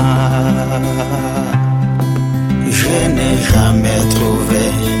 Je n'ai jamais trouvé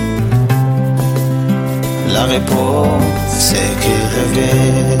la réponse que je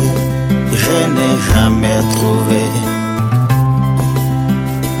veux. Je n'ai jamais trouvé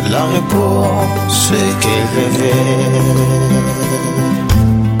la réponse que je veux.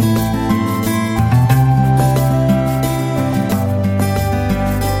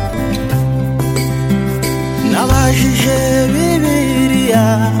 Nabajije Bibiliya,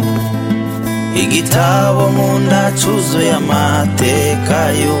 igitabo munda cyuzuye amateka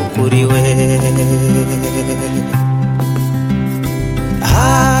y'ukuriwe.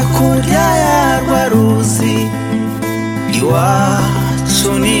 Hakurya yarwa ruzi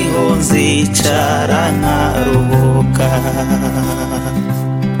iwacu niho nzicara nkaruhuka,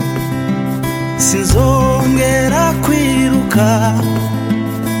 sinzongera kwiruka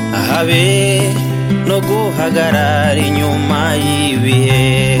habe no guhagarara inyuma y'ibihe.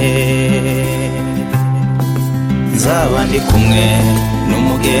 Nzaba ndi kumwe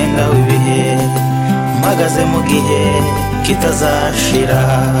n'umugenga w'ibihe, mpagaze mu gihe kitazashira.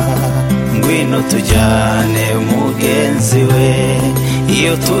 Ngwino tujyane mugenzi we,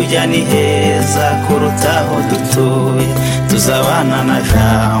 iyo tujya ni heza kuruta aho dutuye. Tuzabana na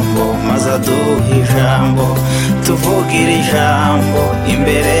jambo maze aduha ijambo, tuvugira ijambo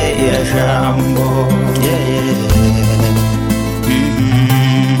imbere ya jambo.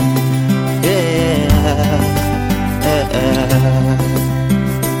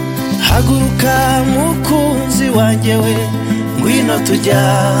 Haguruka mukunzi wanjye we, ngwino tujya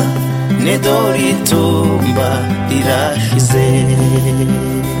ne dore itumba rirashize.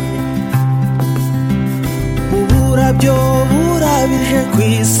 Uburabyo burabije ku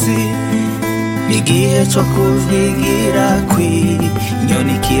isi, igihe cyo kuvigira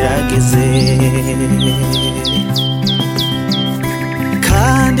kw'inyoni kirageze,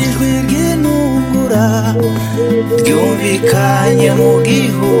 kandi ijwi ry'intungura ryumvikanye mu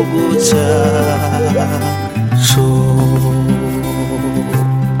gihugu cyacu.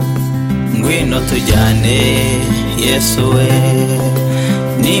 Ngwino tujyane Yesu we,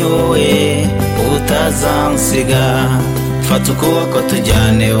 ni wowe utazansiga. Fata ukuboko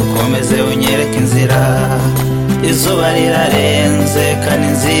tujyane ukomeze unyereke inzira, izuba rirarenze kandi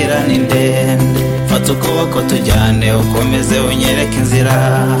inzira ni ndende. Fata ukuboko tujyane ukomeze unyereke inzira,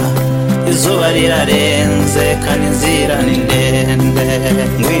 izuba rirarenze kandi inzira ni ndende.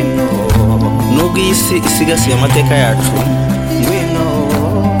 Ngwino nubwo iyi si isigasiye amateka yacu, ngwino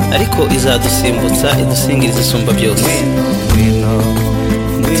ariko izadusimbutsa idusingiriza isumba byose. Ngwino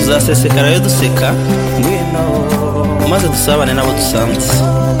tuzasesekarayo duseka, ngwino maze dusabane n'abo dusanze.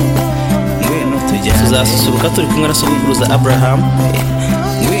 Ngwino tujyane, tuzasusuruka turi kumwe na sogokuruza Abraham.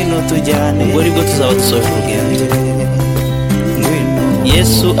 Ngwino tujyane, ubwo aribwo tuzaba dusoje urugendo. Ngwino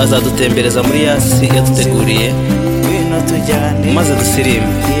Yesu azadutembereza muri yasi yaduteguriye. Ngwino tujyane maze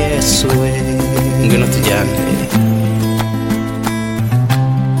dusirimbe Yesu we, ngwino tujyane.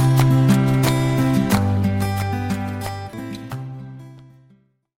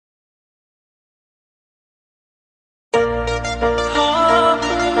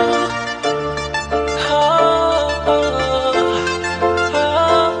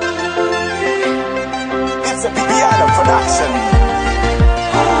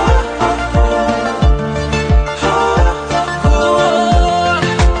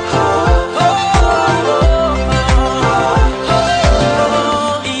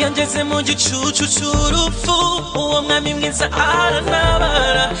 Igicucu cy'urupfu, uwo mwami mwiza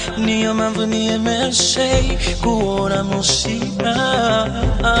arantabara. Niyo niyo mpamvu niyemeje guhora mushira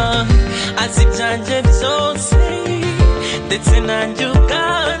azi ibyanjye byose ndetse nanjye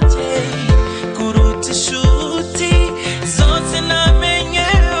ubwanjye kuruta inshuti zose namenye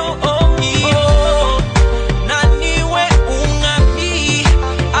iyo naniwe umwami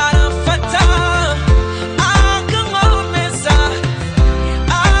arafata akankomeza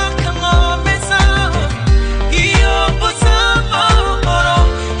iyo mbuze amahoro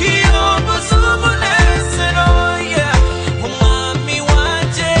iyo mbuze umunezero umwami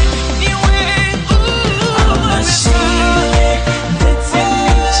wanjye niwe amashimwe ndetse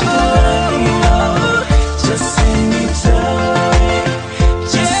n'icyubahiro byose ni ibyawe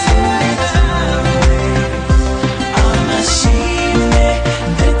byose ni ibyawe amashimwe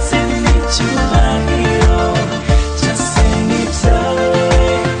ndetse n'icyubahiro byose ni ibyawe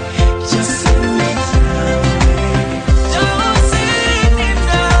byose ni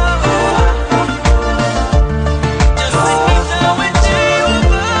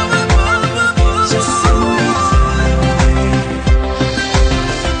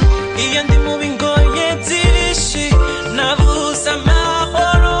iyo ndi mu bingoye byinshi nabuze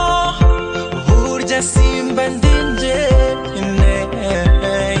amahoro burya simba ndi njyenyine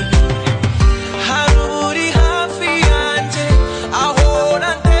hari uri hafi yanjye ahora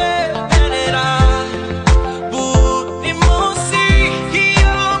ndemerera buri munsi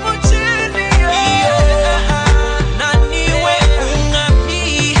iyo mukeneye naniwe umwami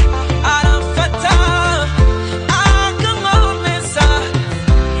arafata akankomeza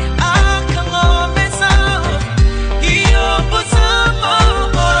iyo mbuze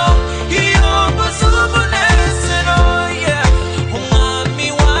amahoro iyo mbuze umunezero umwami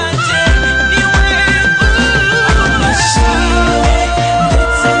wanjye niwe amashimwe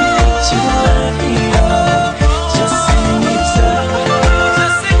ndetse n'icyubahiro byose ni ibyawe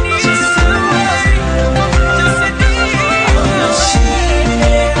byose ni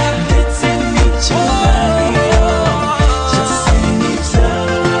amashimwe ndetse n'icyubahiro byose ni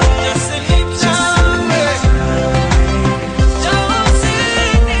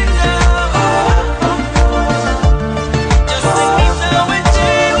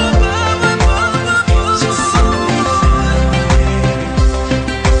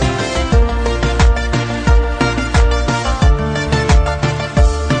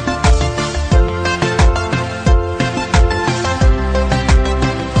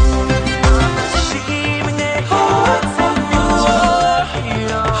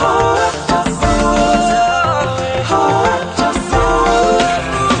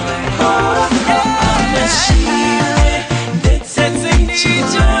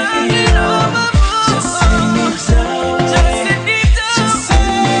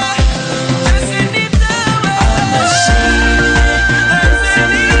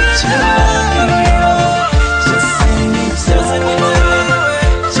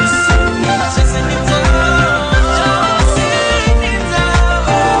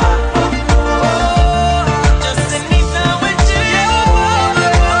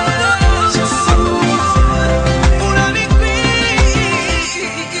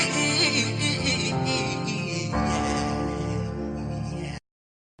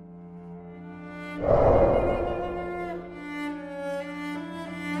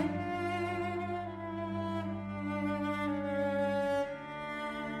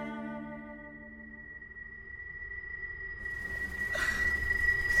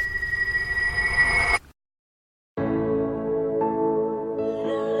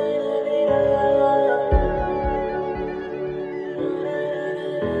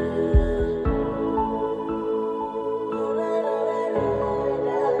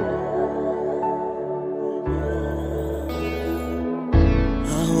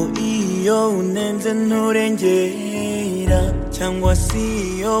iyo unenze nturengera cyangwa se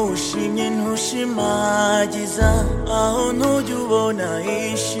iyo ushimye ntushimagiza aho ntujya ubona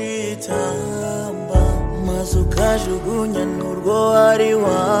ishitamba maze ukajugunya n'urwo wari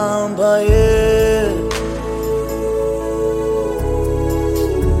wambaye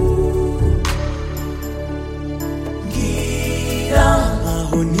ngira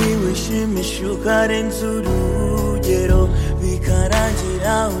aho ntiwishimisha ukarenza urugero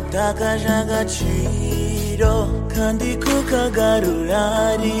bikarangira utakaje agaciro kandi kukagarura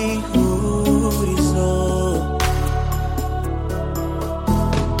ari ihurizo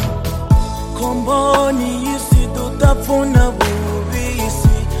ko mbona iyi si tudapfuna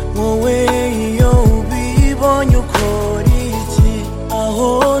bubisi wowe iyo ubibonye ukora iki aho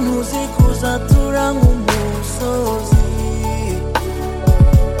ntuzi kuzatura nk'umusozi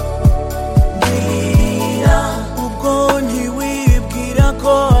mbwira ubwo ntiwibwira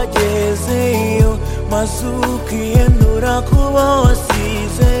ko wageze kuba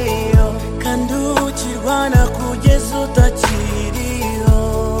wasizeyo kandi ukirwana kugeza utakiriho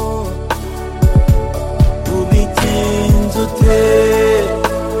ubigenza ute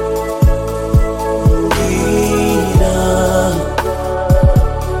mbwira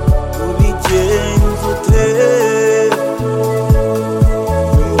ubigenza ute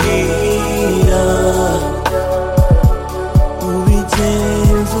mbwira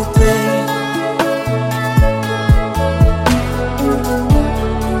ubigenza ute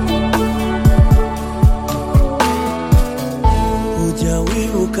ujya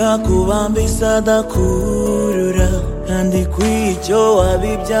wibuka kubambisa adakurura kandi kw'icyo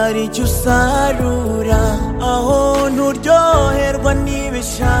wabibyara icyo usarura aho nturyoherwa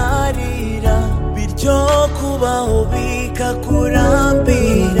n'ibisharira bityo kubaho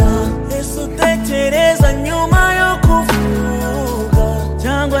bikakurambira ese utekereza nyuma yo kuvuga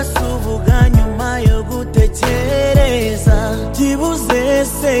cyangwa se uvuga nyuma yo gutekereza byibuze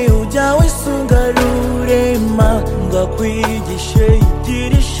se ujya wisunga rurema ngo akwigishe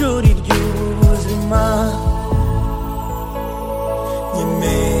igira ishuri ry'ubuzima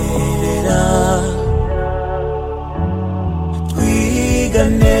nyemerera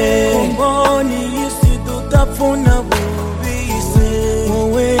twigane mboni y'isi tudapfuna bubise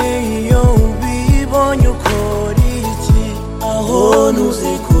wowe iyo ubibonye ukora iki aho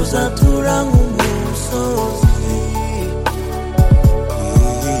ntuzi kuzatura nk'umusozi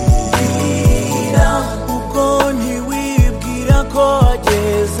ubwo ntiwibwira ko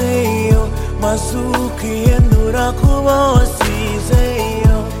wagezeyo maze ukihendura kuba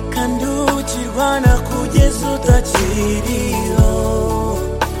wasizeyo kandi ukirwana kugeza utakiriho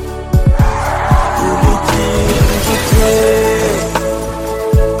ubigenza ute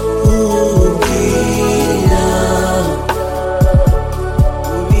ubwira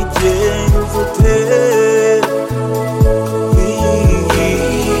ubigenza ute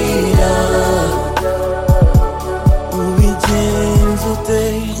mbwira ubigenza ute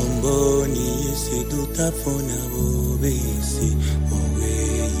mboni y'isi dutapfuna bubisi wowe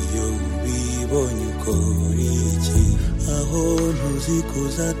iyo ubibonye ukora iki aho ntuzi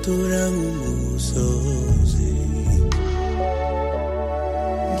kuzatura nk'umusozi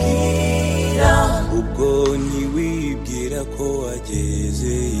mbwira ubwo ntiwibwira ko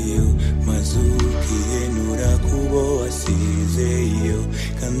wagezeyo maze ukihenura kubo wasizeyo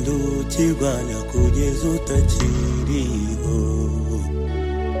kandi ukirwana kugeza utakiriho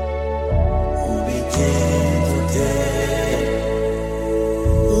ubigenza ute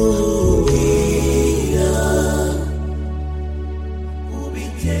ubwira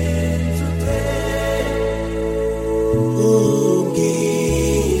ubigenza ute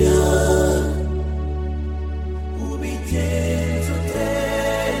ubwira ubigenza ute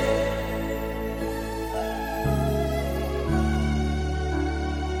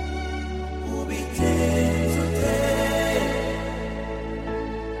ubigenza ute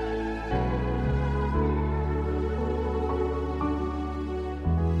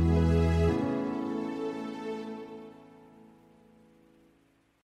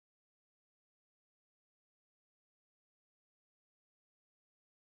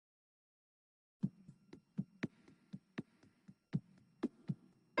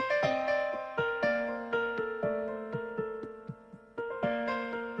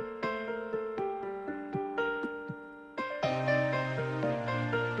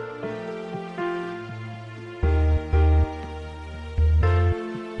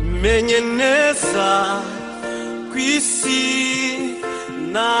menye neza kw'isi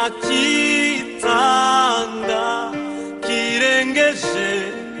nakitanga kirengeje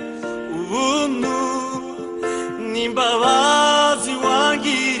ubuntu n'imbabazi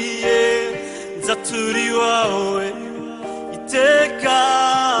wangiriye nzaturi wawe iteka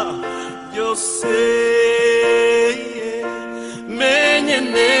ryose menye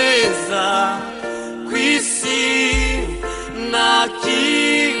neza kw'isi nakitanga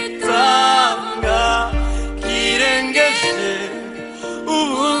kirengeje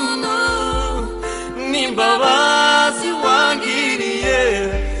ubuntu n'imbabazi wangiriye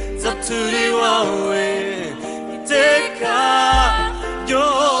nzaturi wawe iteka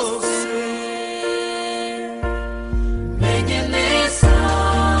ryose menye neza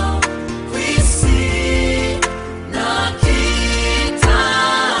kw'isi nakitanga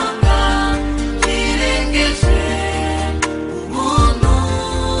kirengeje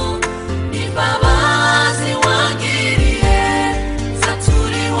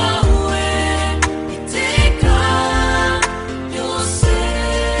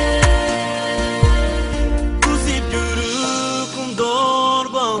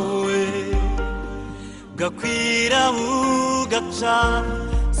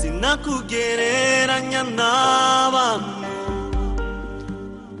sinakugereranya n'abantu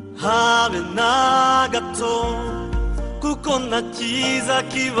habe na gato kuko nta cyiza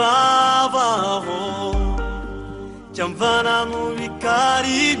kibabaho cyamvana mu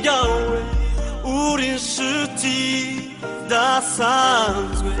bikari byawe uri inshuti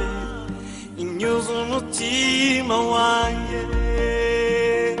idasanzwe inyuze umutima wanjye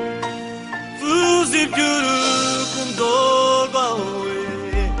vuza iby'urukundo rwawe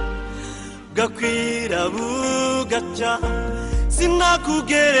gakwira bugacya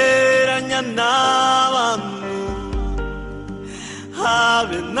sinakugereranya n'abantu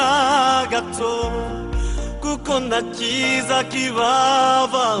habe na gato kuko nta cyiza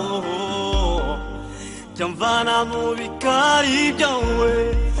kibabaho cyamvana mu bikari byawe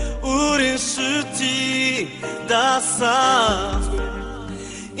uri inshuti idasanzwe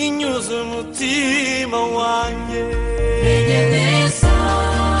inyuze umutima wanjye menye neza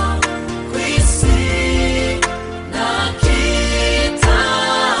ku isi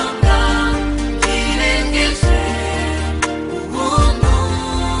ntakitanga kirengeje ubuntu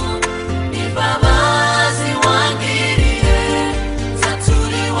imbabazi wangiriye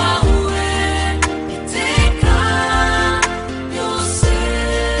zaturi wawe iteka yose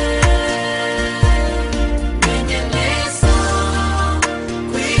menye neza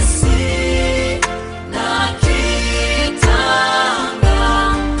ku isi ntakitanga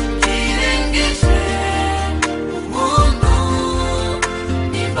kirengeje ubuntu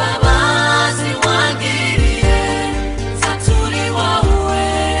imbabazi wangiriye zaturi wawe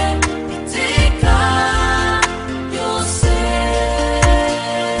iteka yose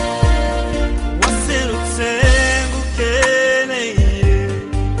waserutse ngukeneye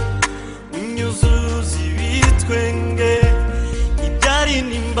unyuzuza ibitwenge ibyari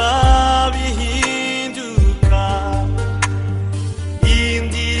nimba bihinduka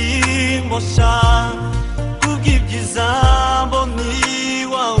indirimbo nshya kubw'ibyiza mboni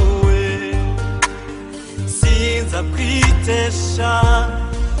wawe sinza kwitesha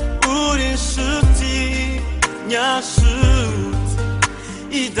uri inshuti nyashuti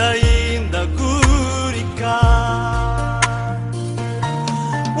idahindagurika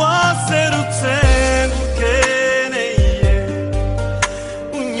waserutse ngukeneye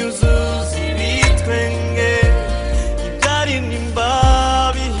unyuzuza ibitwenge ibyari nimba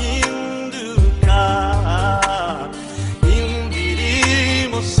bihinduka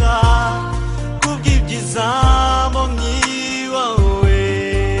indirimbo nshya kubw'ibyiza mboni wawe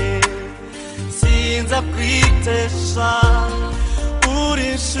sinza kwitesha uri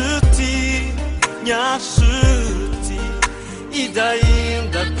inshuti nyashuti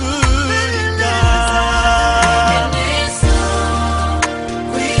idahindagurika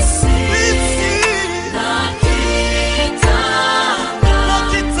ku isi ntakitanga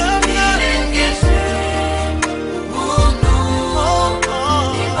kirengeje ubuntu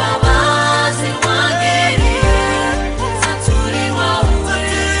imbabazi wangiriye zaturi wawe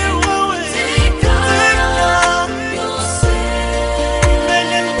iteka yose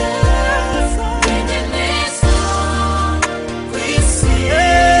menye neza ku isi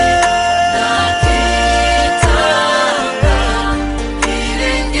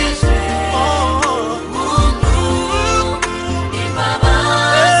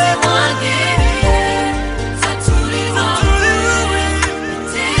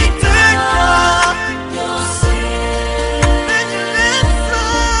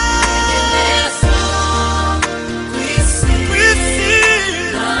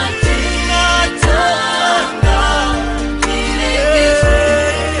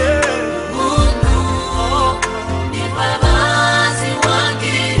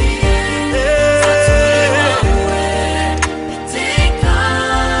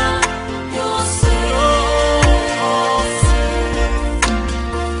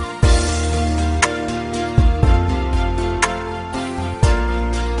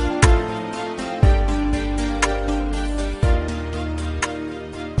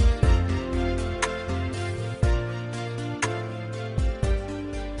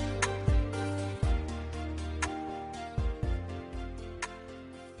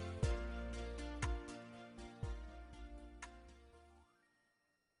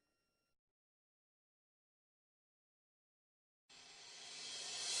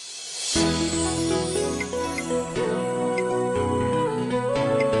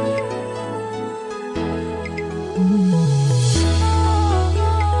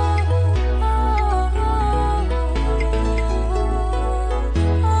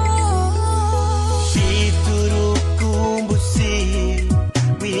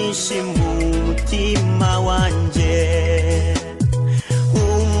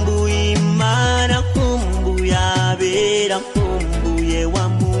marira nkumbuye wa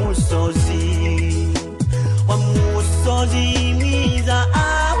musozi mwiza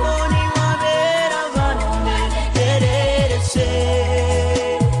aho ni wabera banegerereje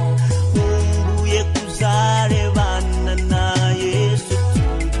nkumbuye kuzarebana na Yesu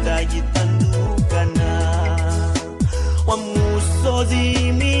tutagitandukana wa musozi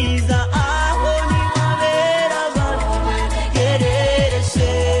mwiza aho ni wabera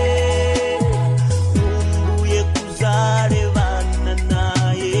banegerereje nkumbuye kuzarebana na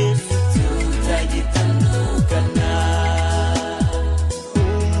Yesu tutagitandukana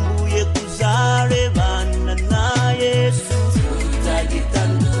nkumbuye kuzarebana na Yesu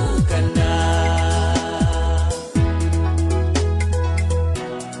tutagitandukana.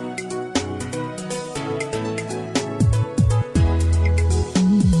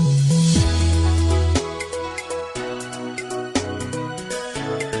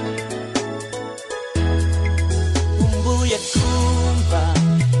 Nkumbuye kumva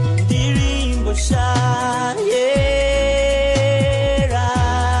indirimbo nshya yera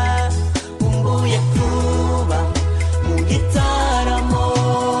nkumbuye kuba mu gitaramo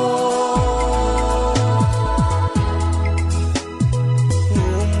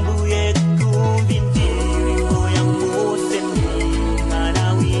nkumbuye kumva indirimbo ya Mose n'umwana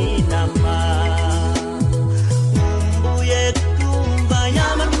w'intama nkumbuye kumva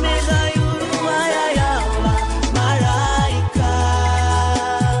y'amameza y'urubaya y'aba marayika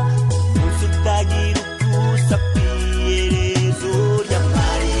umunsi utagira ukusa kw'iherezo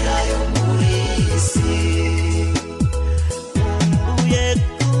ry'amarira yo muri iyi si nkumbuye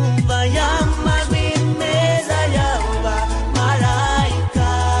kumva y'amajwi meza y'aba marayika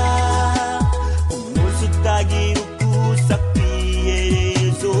umunsi utagira ukusa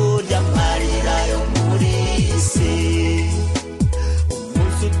kw'iherezo ry'amarira yo muri iyi si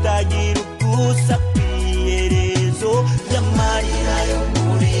umunsi utagira ukusa kw'iherezo ry'amarira yo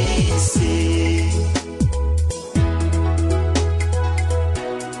muri iyi si.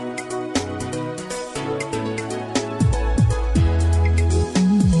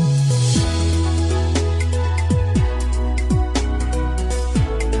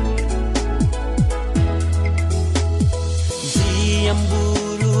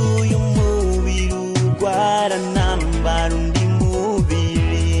 Nziyambura uyu mubiri urwara nambara undi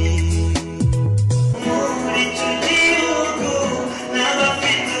mubiri muri iki gihugu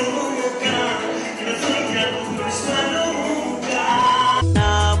n'abafite ubumuga ntibazongera gukubiswa n'ubumuga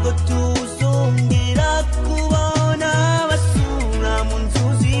ntabwo tuzongera kubona basura mu nzu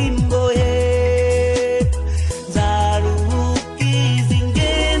z'imbohe nzaruhuka izi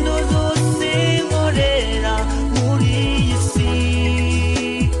ngendo zose nkorera muri iyi si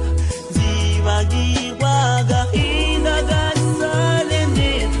nzibagirwa agahinda gasale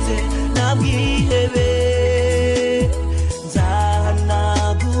ndetse na bwihebe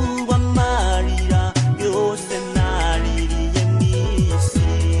nzahanagurwa amarira yose naririye mu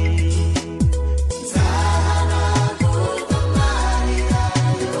isi nzahanagurwa amarira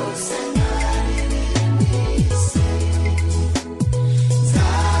yose naririye mu isi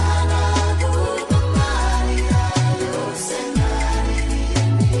nzahanagurwa amarira yose naririye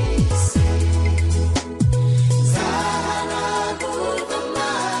mu isi nzahanagurwa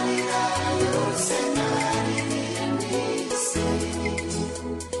amarira yose naririye mu isi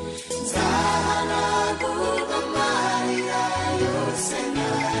nzahanagurwa amarira yose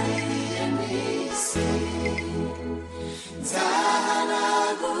naririye mu isi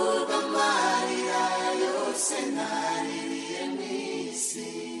nzahanagurwa amarira yose naririye mu isi.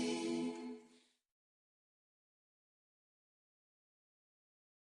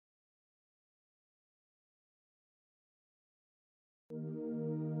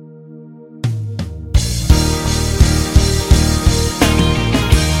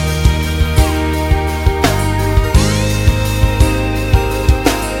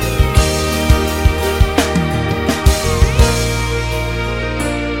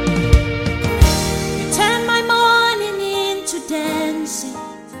 You turn my morning into dancing.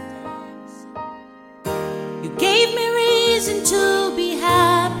 You gave me reason to be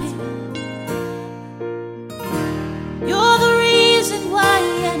happy. You're the reason why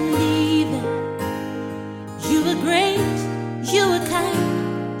I'm leaving. You were great, you were kind,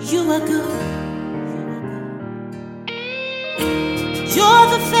 you were good. You're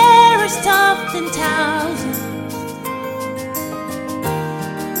the fairest of 10,000,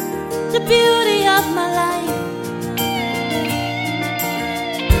 the beauty of my life.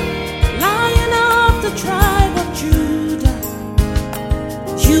 Lion of the tribe of Judah,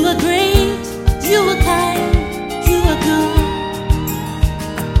 you were great, you were kind, you were good.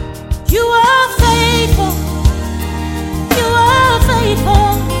 You are faithful,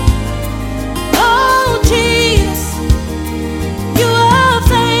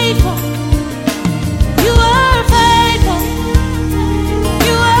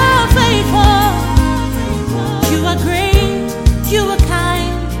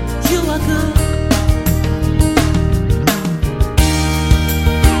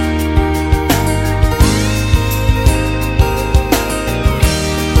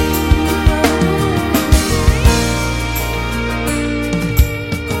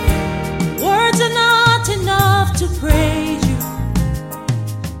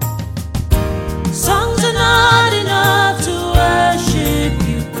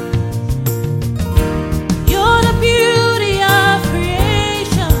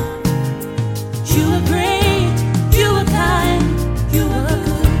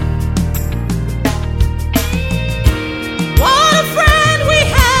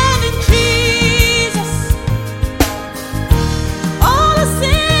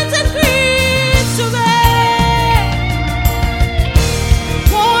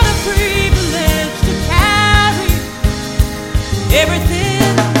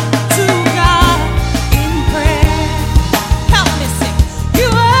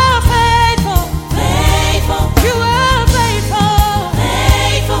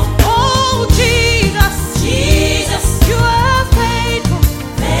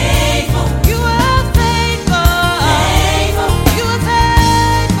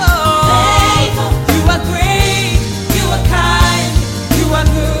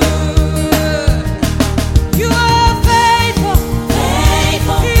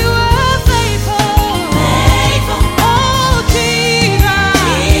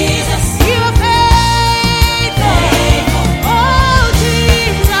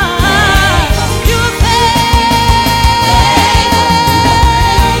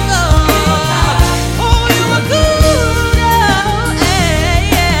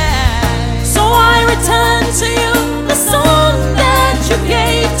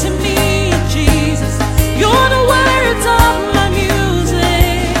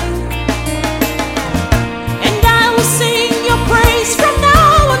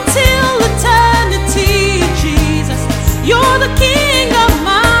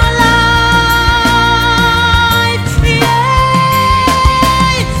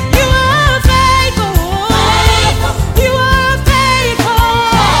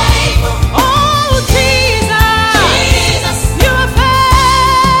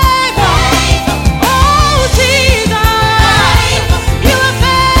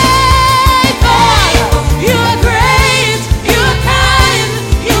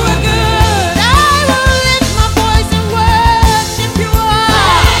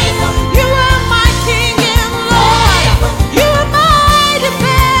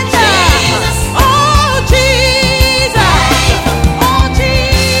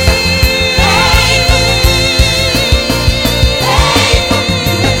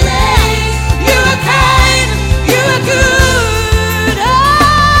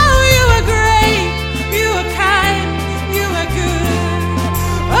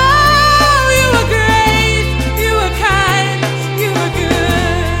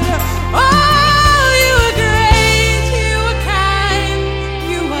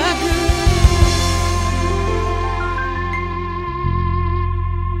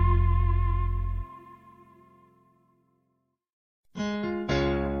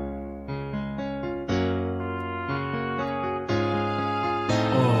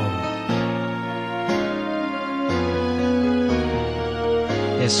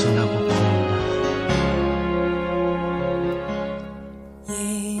 yesu ndagukunda